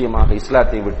நிச்சயமாக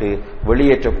இஸ்லாத்தை விட்டு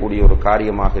வெளியேற்றக்கூடிய ஒரு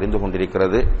காரியமாக இருந்து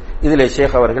கொண்டிருக்கிறது. இதிலே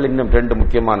ஷேக் அவர்கள் இன்னும் 2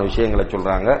 முக்கியமான விஷயங்களை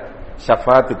சொல்றாங்க.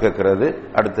 ஷஃபாத்து கேட்கிறது,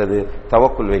 அடுத்தது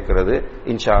தவக்குல் வைக்கிறது.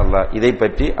 இன்ஷா அல்லாஹ் இதை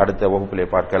பற்றி அடுத்த வகுப்பிலே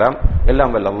பார்க்கலாம்.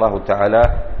 எல்லாம் வல்ல அல்லாஹு தஆலா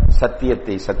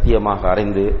சத்தியத்தை சத்தியமாக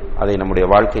அறிந்து அதை நம்முடைய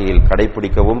வாழ்க்கையில்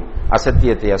கடைபிடிக்கவும்,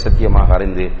 அசத்தியத்தை அசத்தியமாக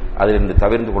அறிந்து அதிலிருந்து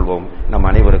தவிர்ந்து கொள்வோம் நம்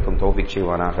அனைவருக்கும் தௌஃபீக்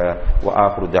செய்வானாக. வ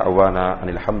ஆகிரு தஅவானா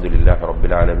அனில் ஹம்துலில்லாஹி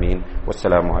ரப்பில் ஆலமீன்.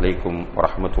 வஸ்ஸலாமு அலைக்கும்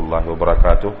வரஹ்மத்துல்லாஹி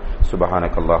வபரகாத்துஹு.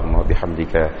 சுப்ஹானக்கல்லாஹும்ம வ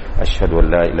பிஹம்திக அஷ்ஹது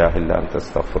அன் லா இலாஹா இல்லா அன்த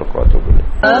அஸ்தக்ஃபிருக வ அத்தூபு இலைக்.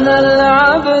 அனல்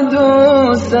அப்து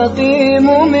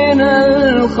ஸகீம்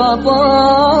மினல்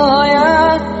ഖതാயா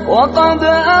வ قد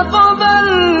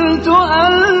أقبلت